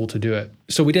build a tool to do it.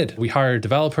 So we did. We hired a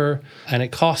developer and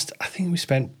it cost, I think we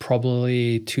spent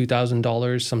probably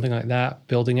 $2,000, something like that,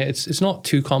 building it. It's not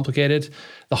too complicated.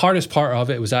 The hardest part of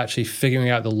it was actually figuring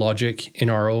out the logic in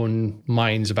our own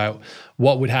minds about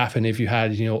what would happen if you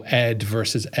had, you know, Ed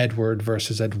versus Edward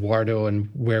versus Eduardo, and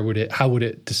how would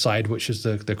it decide which is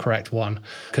the correct one?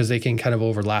 Because they can kind of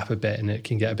overlap a bit and it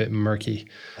can get a bit murky.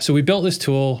 So we built this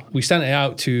tool. We sent it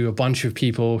out to a bunch of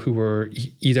people who were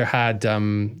either had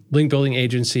link building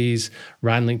agencies,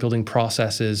 ran link building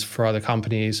processes for other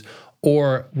companies,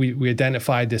 or we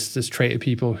identified this trait of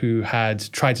people who had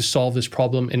tried to solve this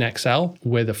problem in Excel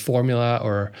with a formula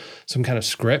or some kind of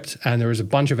script. And there was a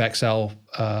bunch of Excel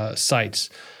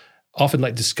sites, often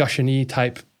like discussion-y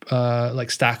type, like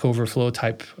Stack Overflow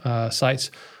type sites,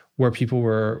 where people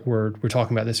were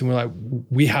talking about this. And we're like,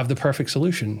 we have the perfect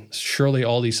solution. Surely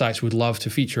all these sites would love to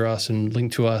feature us and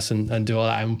link to us and do all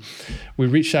that. And we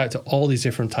reached out to all these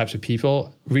different types of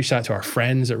people, reached out to our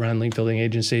friends that ran link building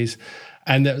agencies.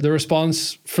 And the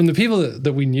response from the people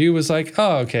that we knew was like,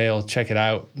 oh, okay, I'll check it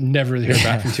out. Never really heard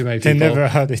back from too many people. They never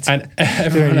had it. And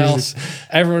everyone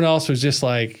else was just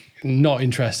like not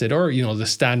interested, or, you know, the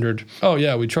standard, oh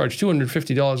yeah, we charge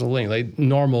 $250 a link, like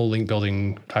normal link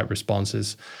building type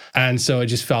responses. And so it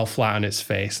just fell flat on its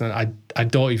face. And I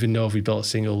don't even know if we built a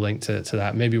single link to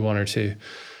that, maybe one or two.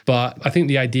 But I think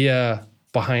the idea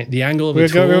behind the angle of the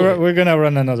tool. We're gonna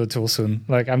run another tool soon.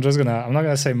 Like I'm not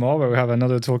gonna say more, but we have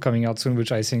another tool coming out soon,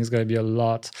 which I think is gonna be a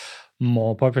lot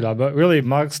more popular. But really,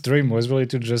 Mark's dream was really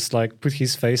to just like put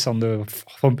his face on the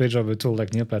homepage of a tool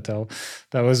like Neil Patel.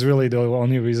 That was really the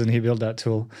only reason he built that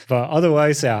tool. But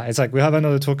otherwise, yeah, it's like we have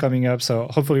another tool coming up. So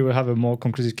hopefully we'll have a more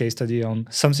conclusive case study on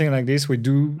something like this.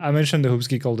 I mentioned the Hoops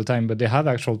Geek all the time, but they have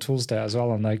actual tools there as well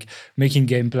on like making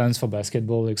game plans for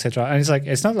basketball, etc. And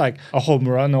it's not like a home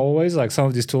run always. Like some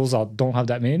of these tools don't have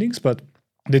that many links, but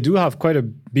they do have quite a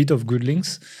bit of good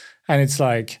links. And it's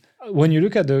like when you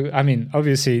look at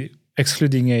obviously,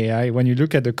 excluding AI, when you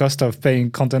look at the cost of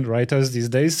paying content writers these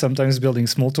days, sometimes building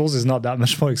small tools is not that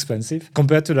much more expensive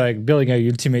compared to like building a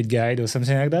ultimate guide or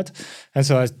something like that. And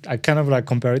so I kind of like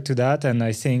compare it to that. And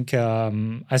I think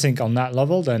on that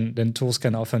level, then tools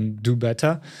can often do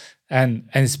better. And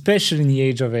especially in the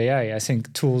age of AI, I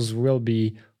think tools will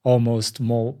be almost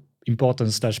more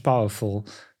important / powerful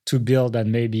to build than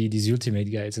maybe these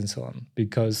ultimate guides and so on,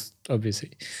 because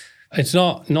obviously it's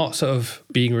not sort of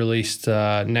being released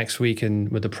next week and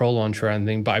with the pro launch or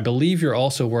anything, but I believe you're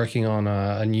also working on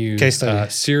a new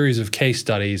series of case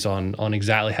studies on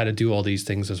exactly how to do all these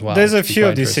things as well. There's a few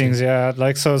of these things, yeah.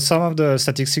 Like, so some of the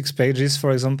statistics pages,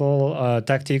 for example,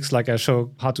 tactics, like I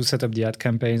show how to set up the ad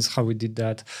campaigns, how we did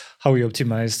that, how we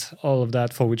optimized all of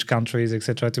that for which countries,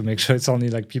 etc., to make sure it's only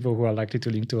like people who are likely to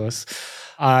link to us.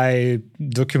 I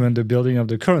document the building of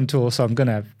the current tool, so I'm going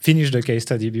to finish the case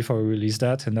study before we release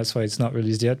that, and that's why it's not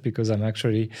released yet, because I'm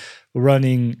actually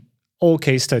running all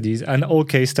case studies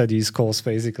course,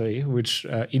 basically, which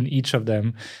in each of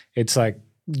them, it's like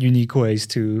unique ways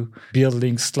to build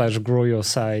links / grow your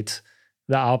site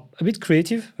that are a bit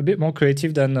creative, a bit more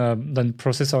creative than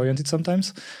process oriented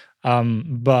sometimes,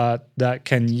 but that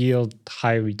can yield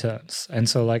high returns. And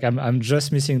so like I'm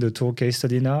just missing the tool case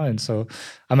study now, and so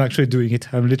I'm actually doing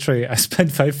it. I spent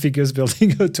 5 figures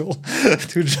building a tool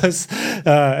to just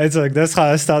it's like that's how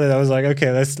I started. I was like,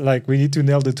 okay, we need to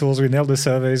nail the tools, we nail the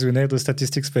surveys, we nail the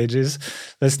statistics pages,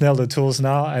 let's nail the tools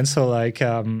now. And so like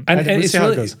and we'll see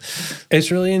how it goes.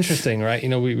 It's really interesting, right? You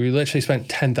know, we literally spent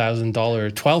 $10,000,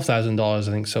 $12,000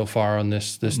 I think so far on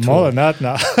this tool. More than that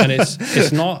now. And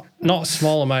it's not a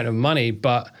small amount of money,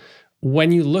 but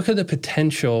when you look at the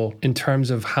potential in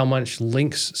terms of how much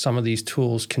links some of these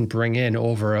tools can bring in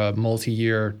over a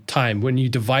multi-year time, when you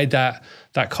divide that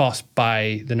cost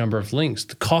by the number of links,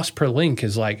 the cost per link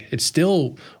is like, it's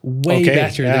still way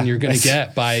better than you're going to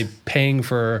get by paying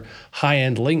for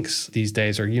high-end links these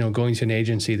days, or, you know, going to an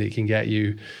agency that can get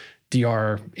you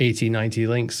DR 80, 90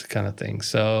 links kind of thing.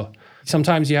 So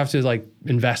sometimes you have to like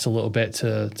invest a little bit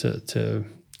to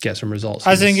get some results.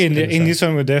 I think in this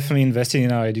one, we're definitely investing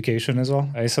in our education as well.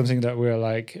 It's something that we're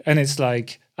like, and it's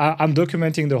like, I'm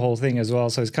documenting the whole thing as well.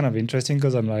 So it's kind of interesting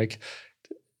because I'm like,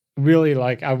 really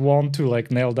like, I want to like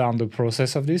nail down the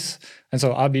process of this. And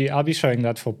so I'll be sharing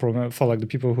that for like the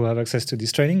people who have access to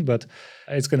this training, but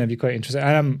it's going to be quite interesting.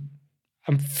 And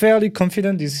I'm fairly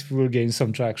confident this will gain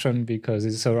some traction because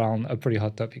it's around a pretty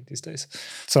hot topic these days.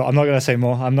 So I'm not going to say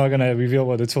more. I'm not going to reveal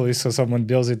what the tool is so someone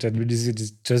builds it and releases it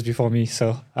just before me.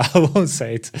 So I won't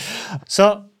say it.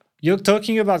 So you're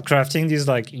talking about crafting these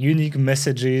like unique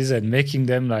messages and making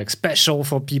them like special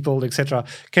for people, etc.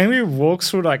 Can we walk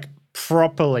through like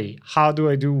properly? How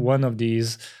do I do one of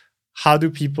these? How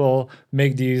do people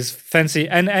make these fancy?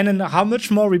 And how much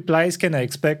more replies can I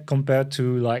expect compared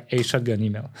to like a shotgun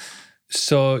email?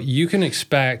 So you can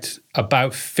expect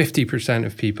about 50%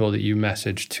 of people that you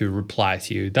message to reply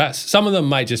to you. That's, some of them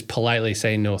might just politely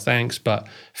say no thanks, but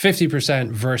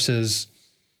 50% versus,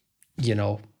 you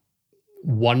know,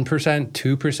 1%,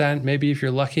 2%, maybe if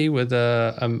you're lucky with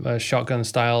a shotgun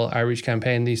style outreach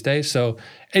campaign these days. So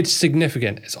it's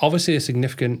significant. It's obviously a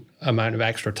significant amount of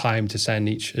extra time to send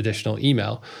each additional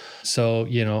email. So,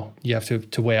 you know, you have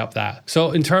to weigh up that.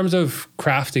 So in terms of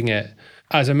crafting it,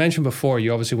 as I mentioned before,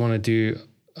 you obviously want to do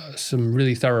some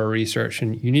really thorough research,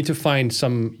 and you need to find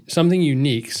something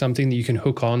unique, something that you can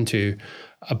hook onto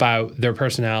about their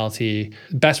personality.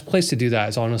 The best place to do that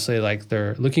is honestly like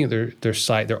they're looking at their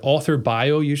site. Their author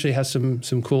bio usually has some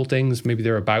cool things. Maybe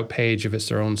their about page if it's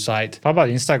their own site. How about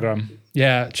Instagram?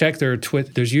 Yeah, check their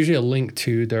Twitter. There's usually a link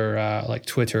to their like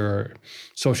Twitter or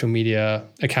social media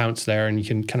accounts there, and you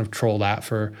can kind of troll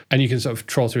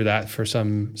through that for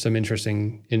some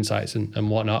interesting insights and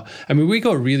whatnot. I mean, we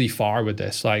go really far with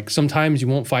this. Like sometimes you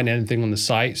won't find anything on the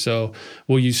site, so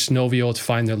we'll use Snovio to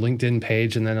find their LinkedIn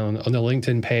page, and then on the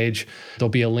LinkedIn page there'll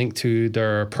be a link to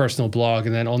their personal blog,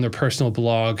 and then on their personal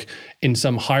blog in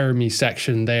some hire me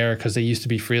section there, because they used to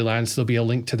be freelance, there'll be a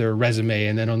link to their resume,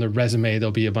 and then on their resume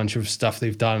there'll be a bunch of stuff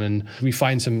they've done, and we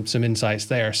find some insights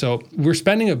there. So we're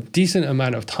spending a decent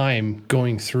amount of time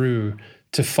going through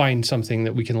to find something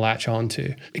that we can latch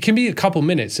onto. It can be a couple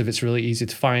minutes if it's really easy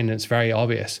to find and it's very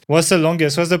obvious. What's the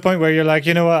longest? What's the point where you're like,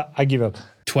 you know what, I give up?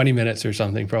 20 minutes or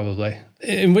something, probably.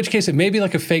 In which case, it may be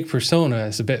like a fake persona.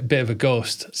 It's a bit of a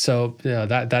ghost. So yeah,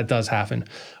 that does happen.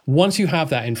 Once you have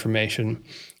that information,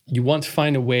 you want to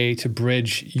find a way to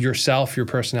bridge yourself, your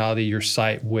personality, your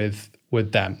site with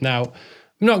them. Now,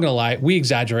 I'm not going to lie, we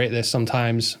exaggerate this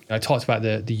sometimes. I talked about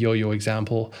the yo-yo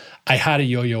example. I had a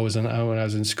yo-yo when I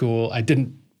was in school. I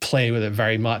didn't play with it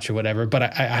very much or whatever, but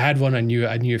I had one. I knew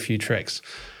a few tricks.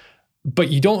 But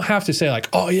you don't have to say like,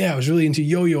 oh yeah, I was really into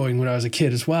yo-yoing when I was a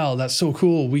kid as well. That's so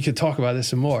cool. We could talk about this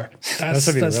some more.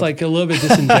 That's like a little bit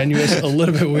disingenuous, a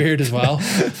little bit weird as well.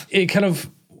 It kind of,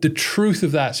 the truth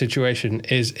of that situation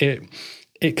is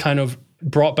it kind of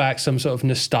brought back some sort of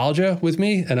nostalgia with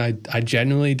me, and I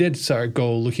genuinely did start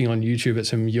go looking on YouTube at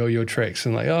some yo-yo tricks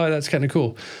and like, oh, that's kind of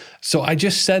cool. So I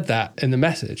just said that in the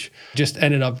message, just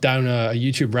ended up down a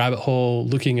YouTube rabbit hole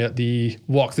looking at the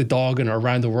walk the dog and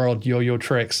around the world yo-yo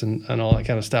tricks and all that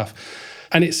kind of stuff.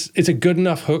 And it's a good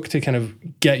enough hook to kind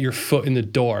of get your foot in the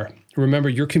door. Remember,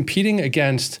 you're competing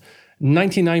against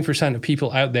 99% of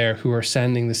people out there who are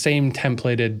sending the same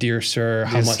templated "Dear Sir,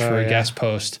 how much for a guest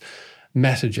post"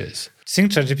 messages. I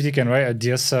think ChatGPT can write a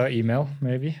 "Dear Sir" email,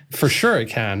 maybe? For sure it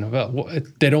can. Well,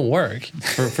 they don't work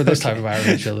for this type of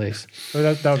outreach, at least.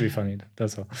 Well, that would be funny.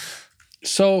 That's all.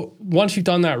 So once you've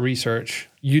done that research,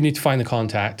 you need to find the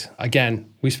contact.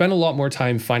 Again, we spend a lot more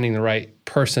time finding the right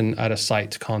person at a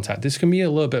site to contact. This can be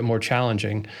a little bit more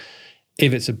challenging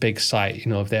if it's a big site,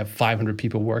 if they have 500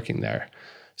 people working there.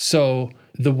 So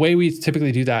The way we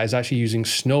typically do that is actually using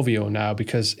Snovio now,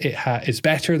 because it's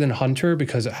better than Hunter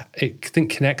because it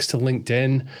connects to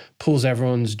LinkedIn, pulls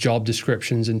everyone's job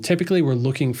descriptions. And typically we're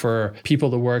looking for people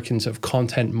that work in sort of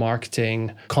content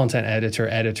marketing, content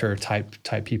editor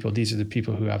type people. These are the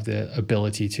people who have the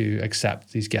ability to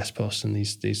accept these guest posts and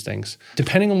these things.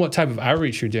 Depending on what type of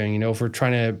outreach you're doing, if we're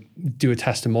trying to do a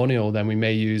testimonial, then we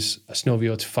may use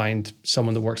Snovio to find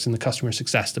someone that works in the customer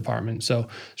success department. So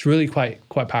it's really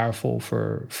quite powerful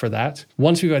for that.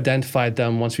 Once we've identified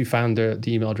them, once we found the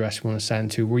email address we want to send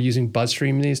to, we're using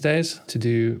BuzzStream these days to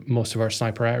do most of our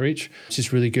sniper outreach. It's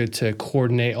just really good to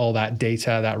coordinate all that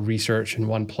data, that research in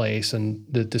one place, and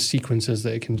the sequences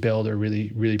that it can build are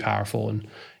really, really powerful. And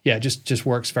yeah, just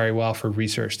works very well for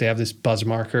research. They have this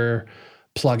BuzzMarker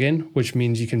plugin, which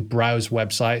means you can browse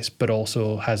websites, but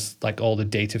also has like all the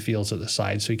data fields at the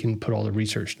side, so you can put all the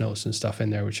research notes and stuff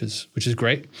in there, which is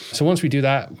great. So once we do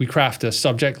that, we craft a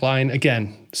subject line.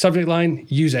 Again, subject line,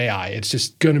 use AI. It's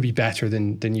just going to be better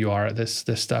than you are at this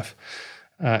stuff.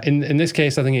 In this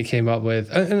case, I think it came up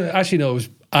with. Actually, no,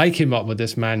 I came up with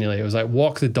this manually. It was like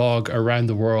walk the dog around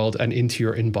the world and into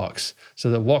your inbox.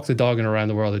 So that walk the dog and around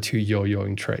the world are two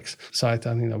yo-yoing tricks. So I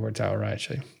think that worked out all right,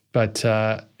 actually. But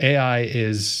AI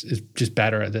is just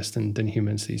better at this than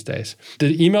humans these days.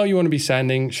 The email you want to be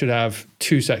sending should have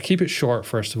two sets. Keep it short,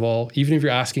 first of all. Even if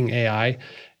you're asking AI,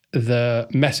 the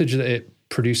message that it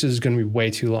produces is going to be way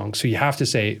too long. So you have to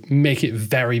say, make it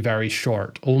very, very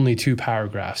short, only 2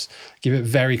 paragraphs. Give it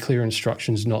very clear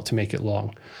instructions not to make it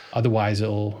long. Otherwise,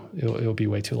 it'll be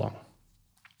way too long.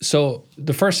 So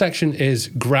the first section is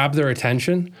grab their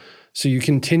attention. So you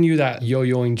continue that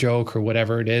yo-yoing joke or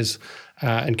whatever it is,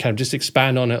 and kind of just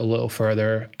expand on it a little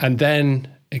further, and then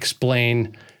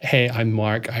explain, hey, I'm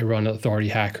Mark, I run Authority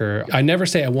Hacker. I never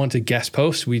say I want to guest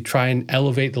post. We try and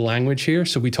elevate the language here.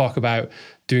 So we talk about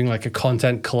doing like a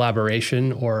content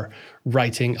collaboration or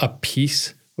writing a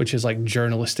piece, which is like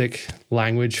journalistic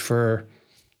language for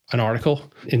an article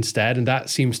instead, and that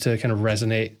seems to kind of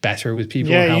resonate better with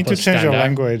people. Yeah, you need to change your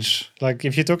language. Like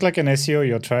if you talk like an SEO,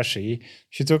 you're trashy.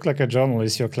 If you talk like a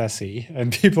journalist, you're classy,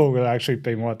 and people will actually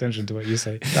pay more attention to what you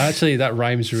say. Actually, that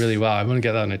rhymes really well. I'm going to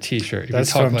get that on a T-shirt.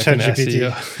 That's from ChatGPT.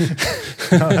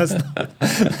 No,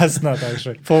 that's not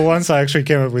actually. For once, I actually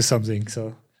came up with something.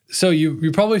 So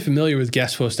you're probably familiar with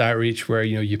guest post outreach, where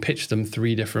you pitch them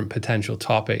 3 different potential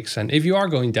topics. And if you are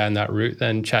going down that route,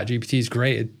 then ChatGPT is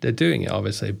great at doing it,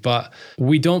 obviously. But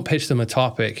we don't pitch them a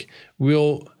topic.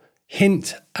 We'll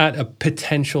hint at a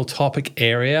potential topic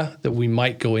area that we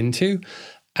might go into,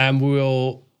 and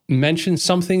we'll mention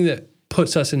something that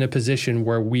puts us in a position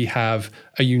where we have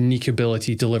a unique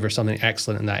ability to deliver something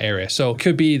excellent in that area. So it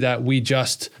could be that we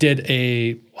just did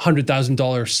a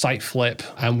 $100,000 site flip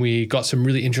and we got some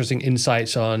really interesting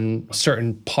insights on a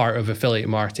certain part of affiliate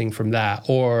marketing from that.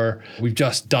 Or we've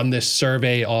just done this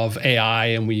survey of AI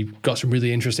and we got some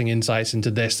really interesting insights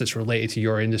into this that's related to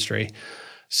your industry.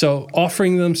 So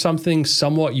offering them something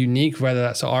somewhat unique, whether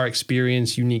that's our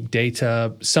experience, unique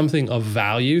data, something of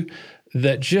value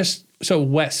that just so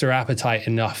whets their appetite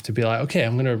enough to be like, okay,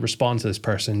 I'm going to respond to this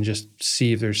person, just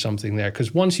see if there's something there.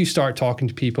 Because once you start talking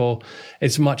to people,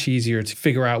 it's much easier to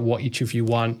figure out what each of you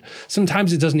want.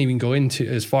 Sometimes it doesn't even go into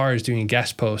as far as doing a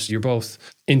guest post. You're both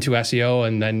into SEO,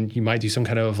 and then you might do some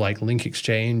kind of like link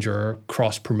exchange or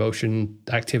cross promotion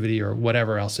activity or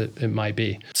whatever else it might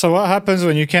be. So what happens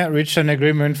when you can't reach an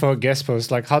agreement for a guest post?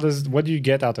 Like what do you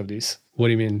get out of this? What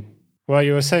do you mean? Well,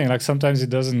 you were saying like sometimes you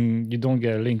don't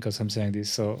get a link or something like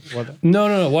this. So what?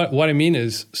 No. What I mean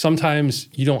is sometimes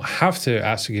you don't have to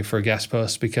ask for a guest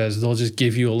post because they'll just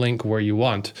give you a link where you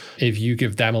want. If you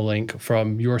give them a link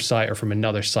from your site or from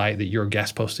another site that you're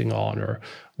guest posting on or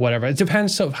whatever, it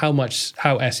depends on how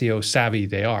SEO savvy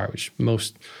they are, which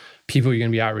most people you're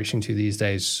going to be outreaching to these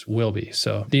days will be.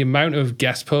 So the amount of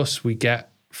guest posts we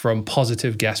get from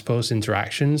positive guest post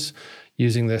interactions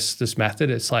using this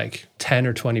method, it's like 10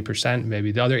 or 20%,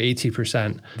 maybe. The other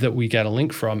 80% that we get a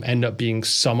link from end up being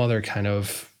some other kind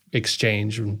of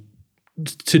exchange.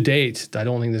 To date, I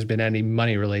don't think there's been any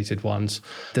money-related ones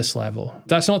at this level.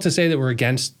 That's not to say that we're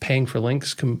against paying for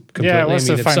links completely. Yeah, what's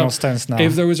the final stance now?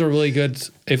 If there was a really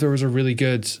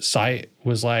good site,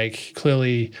 was like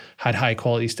clearly had high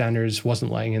quality standards,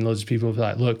 wasn't letting in loads of people,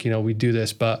 like, look, we do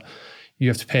this, but you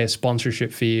have to pay a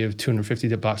sponsorship fee of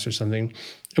 $250 or something.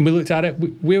 And we looked at it,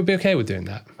 we would be okay with doing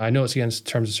that. I know it's against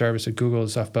terms of service at Google and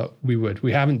stuff, but we would.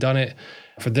 We haven't done it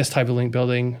for this type of link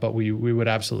building, but we would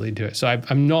absolutely do it. So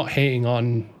I'm not hating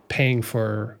on paying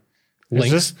for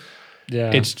links.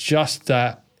 It's just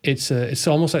that it's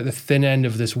almost like the thin end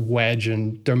of this wedge,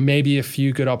 and there may be a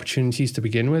few good opportunities to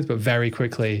begin with, but very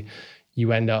quickly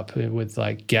you end up with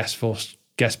like guest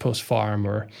guest post farm,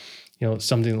 or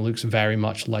something that looks very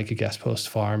much like a guest post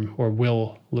farm, or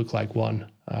will look like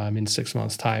one in 6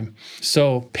 months' time.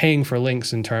 So paying for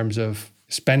links in terms of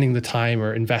spending the time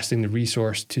or investing the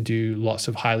resource to do lots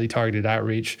of highly targeted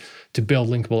outreach, to build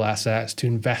linkable assets, to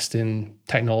invest in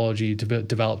technology, to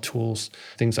develop tools,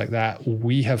 things like that,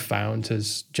 we have found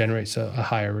generates a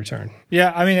higher return.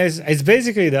 Yeah, I mean, it's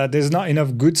basically that there's not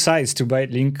enough good sites to buy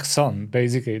links on,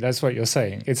 basically. That's what you're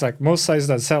saying. It's like most sites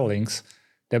that sell links,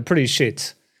 they're pretty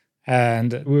shit.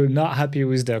 And we're not happy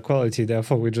with their quality.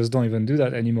 Therefore, we just don't even do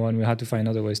that anymore. And we had to find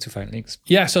other ways to find links.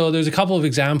 Yeah, so there's a couple of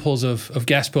examples of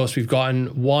guest posts we've gotten.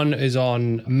 One is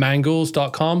on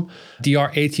mangles.com,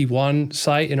 DR81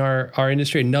 site in our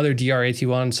industry. Another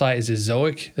DR81 site is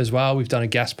Ezoic as well. We've done a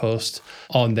guest post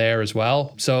on there as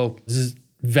well. So this is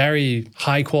very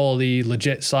high quality,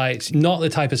 legit sites, not the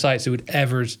type of sites that would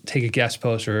ever take a guest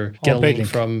post or get a link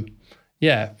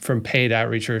from paid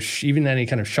outreach or even any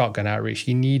kind of shotgun outreach.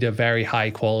 You need a very high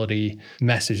quality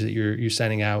message that you're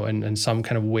sending out and some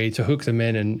kind of way to hook them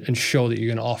in and show that you're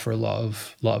going to offer a lot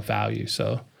of value.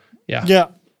 So, yeah. Yeah.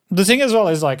 The thing as well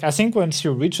is like, I think once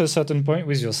you reach a certain point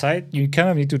with your site, you kind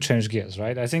of need to change gears,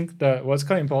 right? I think that what's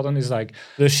quite important is like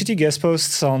the shitty guest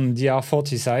posts on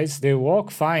DR40 sites, they work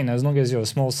fine as long as you're a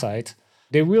small site.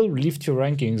 They will lift your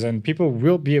rankings and people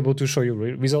will be able to show you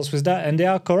results with that. And they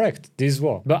are correct. These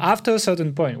work. But after a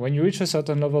certain point, when you reach a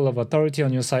certain level of authority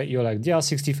on your site, you're like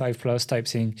DR65 plus type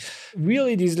thing.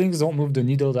 Really, these links don't move the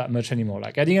needle that much anymore.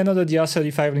 Like adding another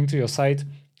DR35 link to your site,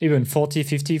 even 40,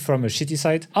 50 from a shitty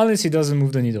site, honestly doesn't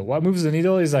move the needle. What moves the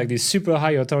needle is like these super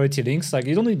high authority links. Like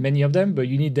you don't need many of them, but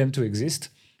you need them to exist.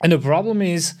 And the problem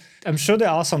is, I'm sure there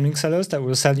are some link sellers that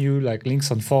will sell you like links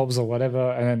on Forbes or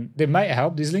whatever, and they might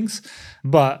help these links,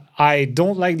 but I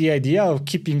don't like the idea of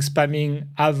keeping spamming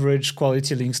average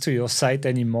quality links to your site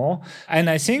anymore. And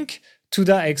I think to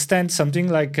that extent, something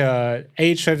like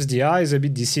Ahrefs DR is a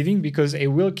bit deceiving because it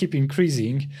will keep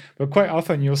increasing, but quite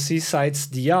often you'll see sites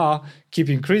DR keep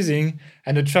increasing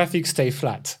and the traffic stay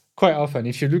flat. Quite often,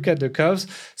 if you look at the curves,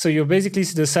 so you basically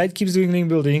see the site keeps doing link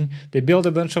building, they build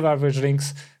a bunch of average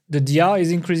links, the DR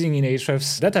is increasing in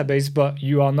Ahrefs database, but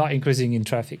you are not increasing in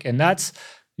traffic. And that's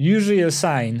usually a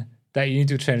sign that you need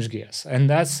to change gears. And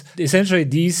that's essentially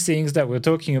these things that we're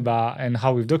talking about and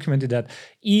how we've documented that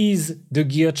is the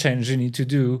gear change you need to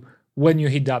do when you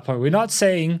hit that point. We're not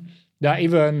saying that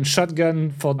even shotgun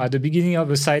for at the beginning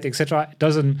of a site, etc.,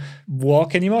 doesn't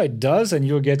work anymore. It does, and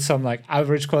you'll get some like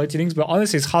average quality links. But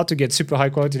honestly, it's hard to get super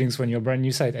high quality links when you're a brand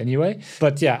new site anyway.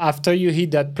 But yeah, after you hit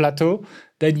that plateau,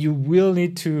 then you will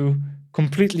need to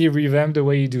completely revamp the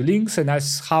way you do links. And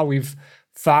that's how we've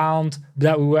found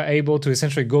that we were able to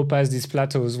essentially go past these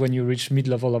plateaus when you reach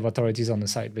mid-level of authorities on the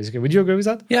site, basically. Would you agree with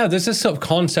that? Yeah, there's this sort of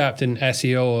concept in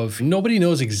SEO of nobody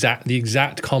knows the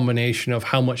exact combination of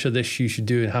how much of this you should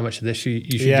do and how much of this you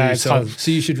should do.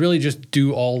 So you should really just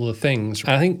do all the things.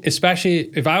 And I think especially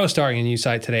if I was starting a new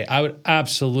site today, I would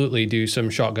absolutely do some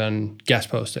shotgun guest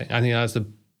posting. I think that's the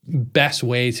best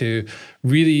way to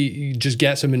really just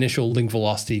get some initial link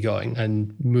velocity going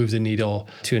and move the needle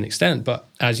to an extent. But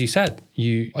as you said,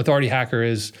 Authority Hacker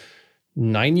is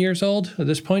 9 years old at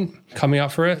this point, coming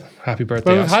up for it. Happy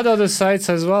birthday. But we've had other sites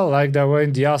as well, like that were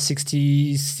in the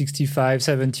R60, 65,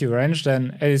 70 range.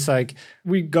 Then it's like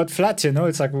we got flat,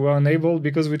 It's like we were unable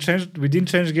because we didn't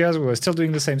change gears. We were still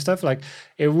doing the same stuff. Like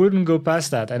it wouldn't go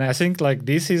past that. And I think like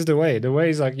this is the way. The way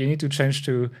is like you need to change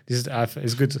to this.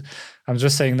 It's good. I'm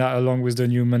just saying that along with the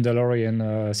new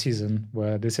Mandalorian season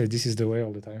where they say this is the way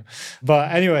all the time.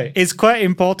 But anyway, it's quite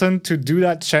important to do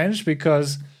that change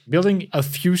because building a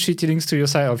few shitty links to your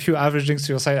site or a few average links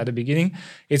to your site at the beginning,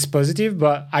 it's positive,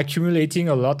 but accumulating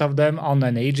a lot of them on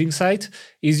an aging site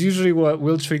is usually what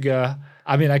will trigger.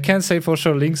 I mean, I can't say for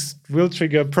sure links will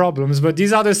trigger problems, but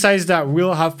these are the sites that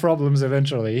will have problems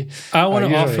eventually. I want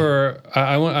to offer,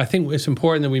 I think it's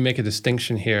important that we make a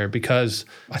distinction here because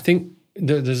I think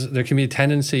there can be a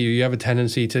tendency, you have a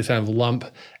tendency to kind of lump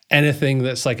anything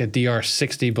that's like a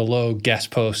DR60 below guest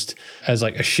post as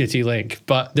like a shitty link.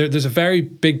 But there's a very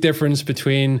big difference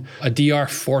between a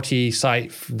DR40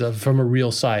 site from a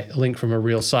real site, a link from a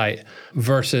real site,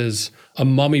 versus a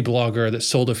mummy blogger that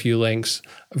sold a few links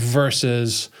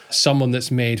versus someone that's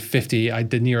made 50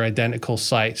 near identical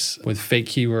sites with fake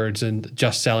keywords and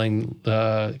just selling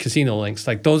casino links.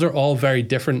 Like those are all very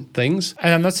different things.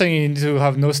 And I'm not saying you need to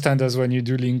have no standards when you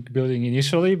do link building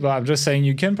initially, but I'm just saying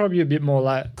you can probably be a bit more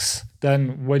lax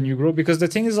than when you grow, because the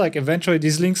thing is like eventually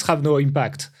these links have no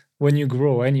impact when you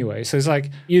grow anyway. So it's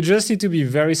like you just need to be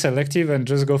very selective and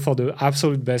just go for the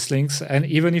absolute best links. And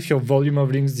even if your volume of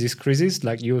links decreases,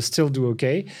 like you'll still do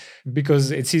okay,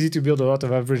 because it's easy to build a lot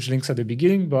of average links at the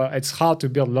beginning, but it's hard to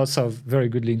build lots of very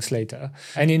good links later.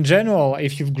 And in general,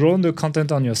 if you've grown the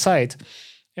content on your site,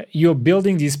 you're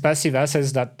building these passive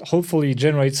assets that hopefully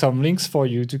generate some links for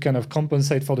you to kind of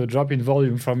compensate for the drop in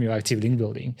volume from your active link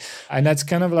building. And that's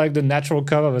kind of like the natural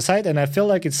curve of a site. And I feel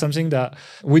like it's something that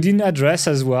we didn't address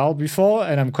as well before.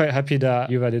 And I'm quite happy that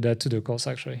you've added that to the course,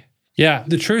 actually. Yeah,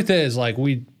 the truth is, like,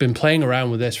 we've been playing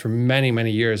around with this for many,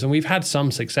 many years, and we've had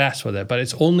some success with it, but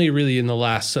it's only really in the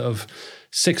last sort of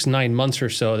 6-9 months or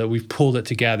so that we've pulled it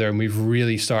together and we've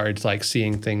really started like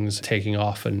seeing things taking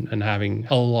off and having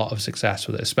a lot of success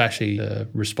with it, especially the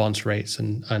response rates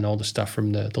and all the stuff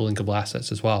from the linkable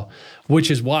assets as well,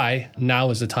 which is why now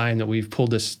is the time that we've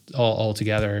pulled this all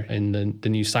together in the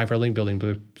new Cypher link building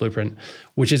blueprint,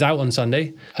 which is out on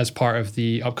Sunday as part of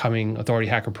the upcoming Authority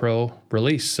Hacker Pro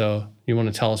release. So you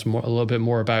want to tell us a little bit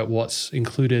more about what's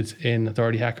included in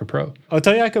Authority Hacker Pro?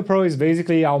 Authority Hacker Pro is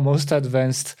basically our most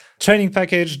advanced training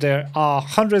package. There are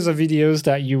hundreds of videos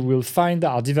that you will find that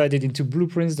are divided into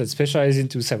blueprints that specialize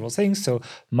into several things. So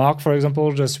Mark, for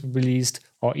example, just released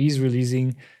or is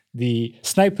releasing the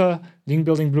Sniper link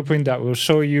building blueprint that will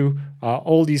show you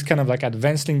all these kind of like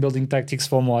advanced link building tactics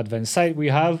for more advanced site. We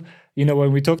have,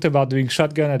 when we talked about doing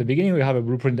shotgun at the beginning, we have a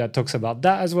blueprint that talks about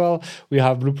that as well. We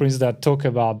have blueprints that talk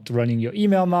about running your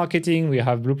email marketing. We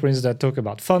have blueprints that talk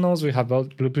about funnels. We have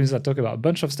blueprints that talk about a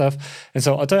bunch of stuff. And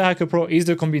so Authority Hacker Pro is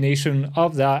the combination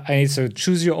of that. And it's a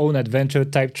choose your own adventure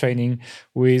type training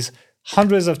with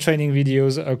hundreds of training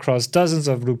videos across dozens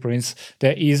of blueprints.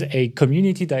 There is a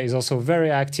community that is also very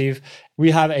active.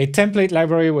 We have a template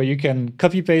library where you can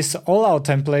copy paste all our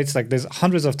templates. Like there's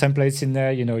hundreds of templates in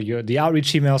there. The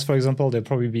outreach emails, for example, they'll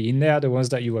probably be in there, the ones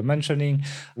that you were mentioning.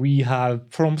 We have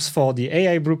prompts for the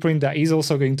AI blueprint that is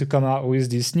also going to come out with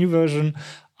this new version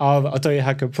of Authority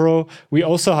Hacker Pro. We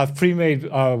also have pre-made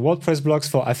WordPress blocks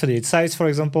for affiliate sites, for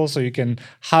example, so you can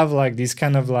have like these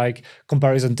kind of like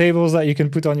comparison tables that you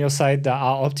can put on your site that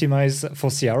are optimized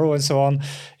for CRO and so on.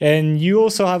 And you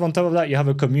also have, on top of that, you have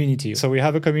a community. So we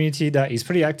have a community that is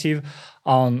pretty active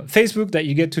on Facebook that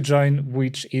you get to join,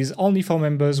 which is only for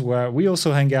members, where we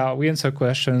also hang out, we answer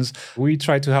questions, we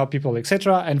try to help people,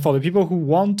 etc. And for the people who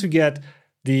want to get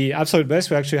the absolute best,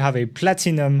 we actually have a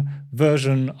platinum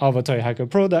version of Authority Hacker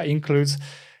Pro that includes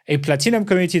a platinum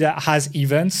community that has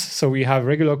events. So we have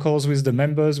regular calls with the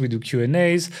members, we do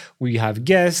Q&As, we have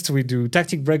guests, we do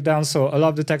tactic breakdowns. So a lot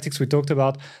of the tactics we talked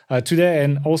about today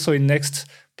and also in next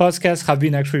podcasts have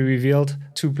been actually revealed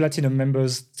to platinum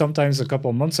members, sometimes a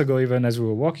couple of months ago, even as we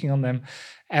were working on them.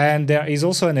 And there is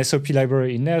also an SOP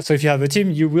library in there. So if you have a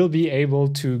team, you will be able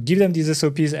to give them these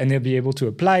SOPs and they'll be able to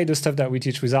apply the stuff that we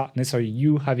teach without necessarily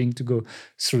you having to go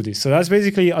through this. So that's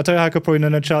basically Authority Hacker Pro in a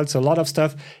nutshell. It's a lot of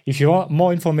stuff. If you want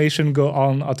more information, go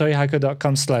on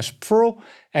authorityhacker.com/pro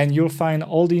and you'll find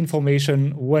all the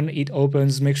information when it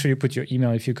opens. Make sure you put your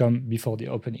email if you come before the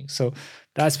opening. So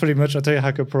that's pretty much Authority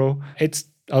Hacker Pro. It's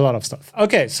a lot of stuff.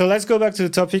 Okay, so let's go back to the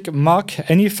topic. Mark,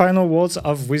 any final words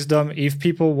of wisdom if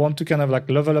people want to kind of like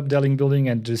level up their link building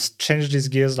and just change these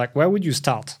gears? Like, where would you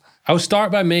start? I would start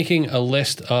by making a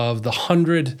list of the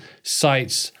 100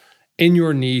 sites in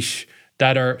your niche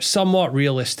that are somewhat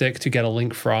realistic to get a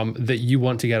link from, that you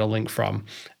want to get a link from.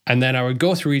 And then I would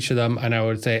go through each of them and I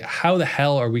would say, how the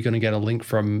hell are we going to get a link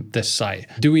from this site?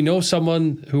 Do we know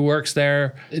someone who works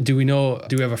there? Do we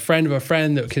have a friend of a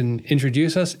friend that can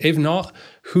introduce us? If not,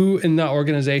 who in that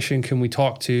organization can we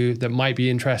talk to that might be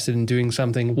interested in doing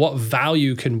something? What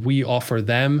value can we offer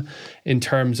them in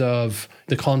terms of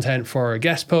the content for a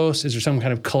guest post? Is there some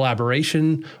kind of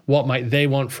collaboration? What might they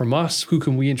want from us? Who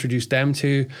can we introduce them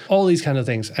to? All these kind of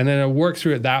things. And then I work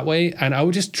through it that way. And I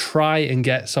would just try and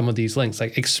get some of these links,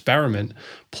 like experiment,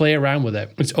 play around with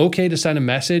it. It's okay to send a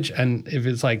message. And if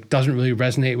it's like doesn't really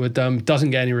resonate with them, doesn't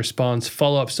get any response,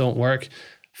 follow-ups don't work,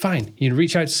 fine. You can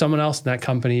reach out to someone else in that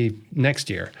company next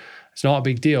year. It's not a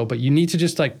big deal, but you need to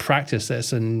just like practice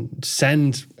this and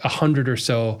send 100 or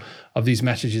so of these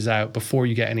messages out before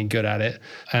you get any good at it.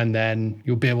 And then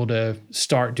you'll be able to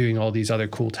start doing all these other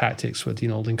cool tactics with,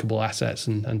 linkable assets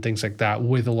and things like that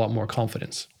with a lot more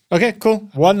confidence. Okay, cool.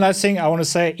 One last thing I want to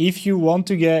say, if you want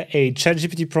to get a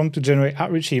ChatGPT prompt to generate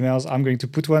outreach emails, I'm going to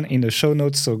put one in the show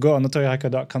notes. So go on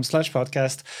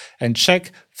notaryhacker.com/podcast and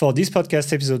check for this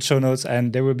podcast episode show notes.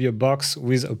 And there will be a box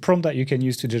with a prompt that you can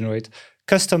use to generate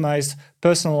customized,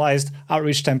 personalized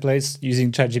outreach templates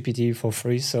using ChatGPT for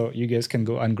free. So you guys can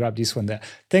go and grab this one there.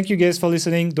 Thank you guys for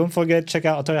listening. Don't forget, check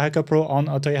out Authority Hacker Pro on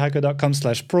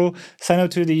authorityhacker.com/pro. Sign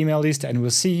up to the email list, and we'll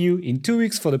see you in 2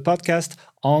 weeks for the podcast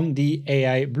on the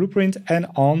AI blueprint and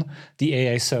on the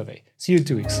AI survey. See you in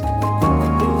 2 weeks.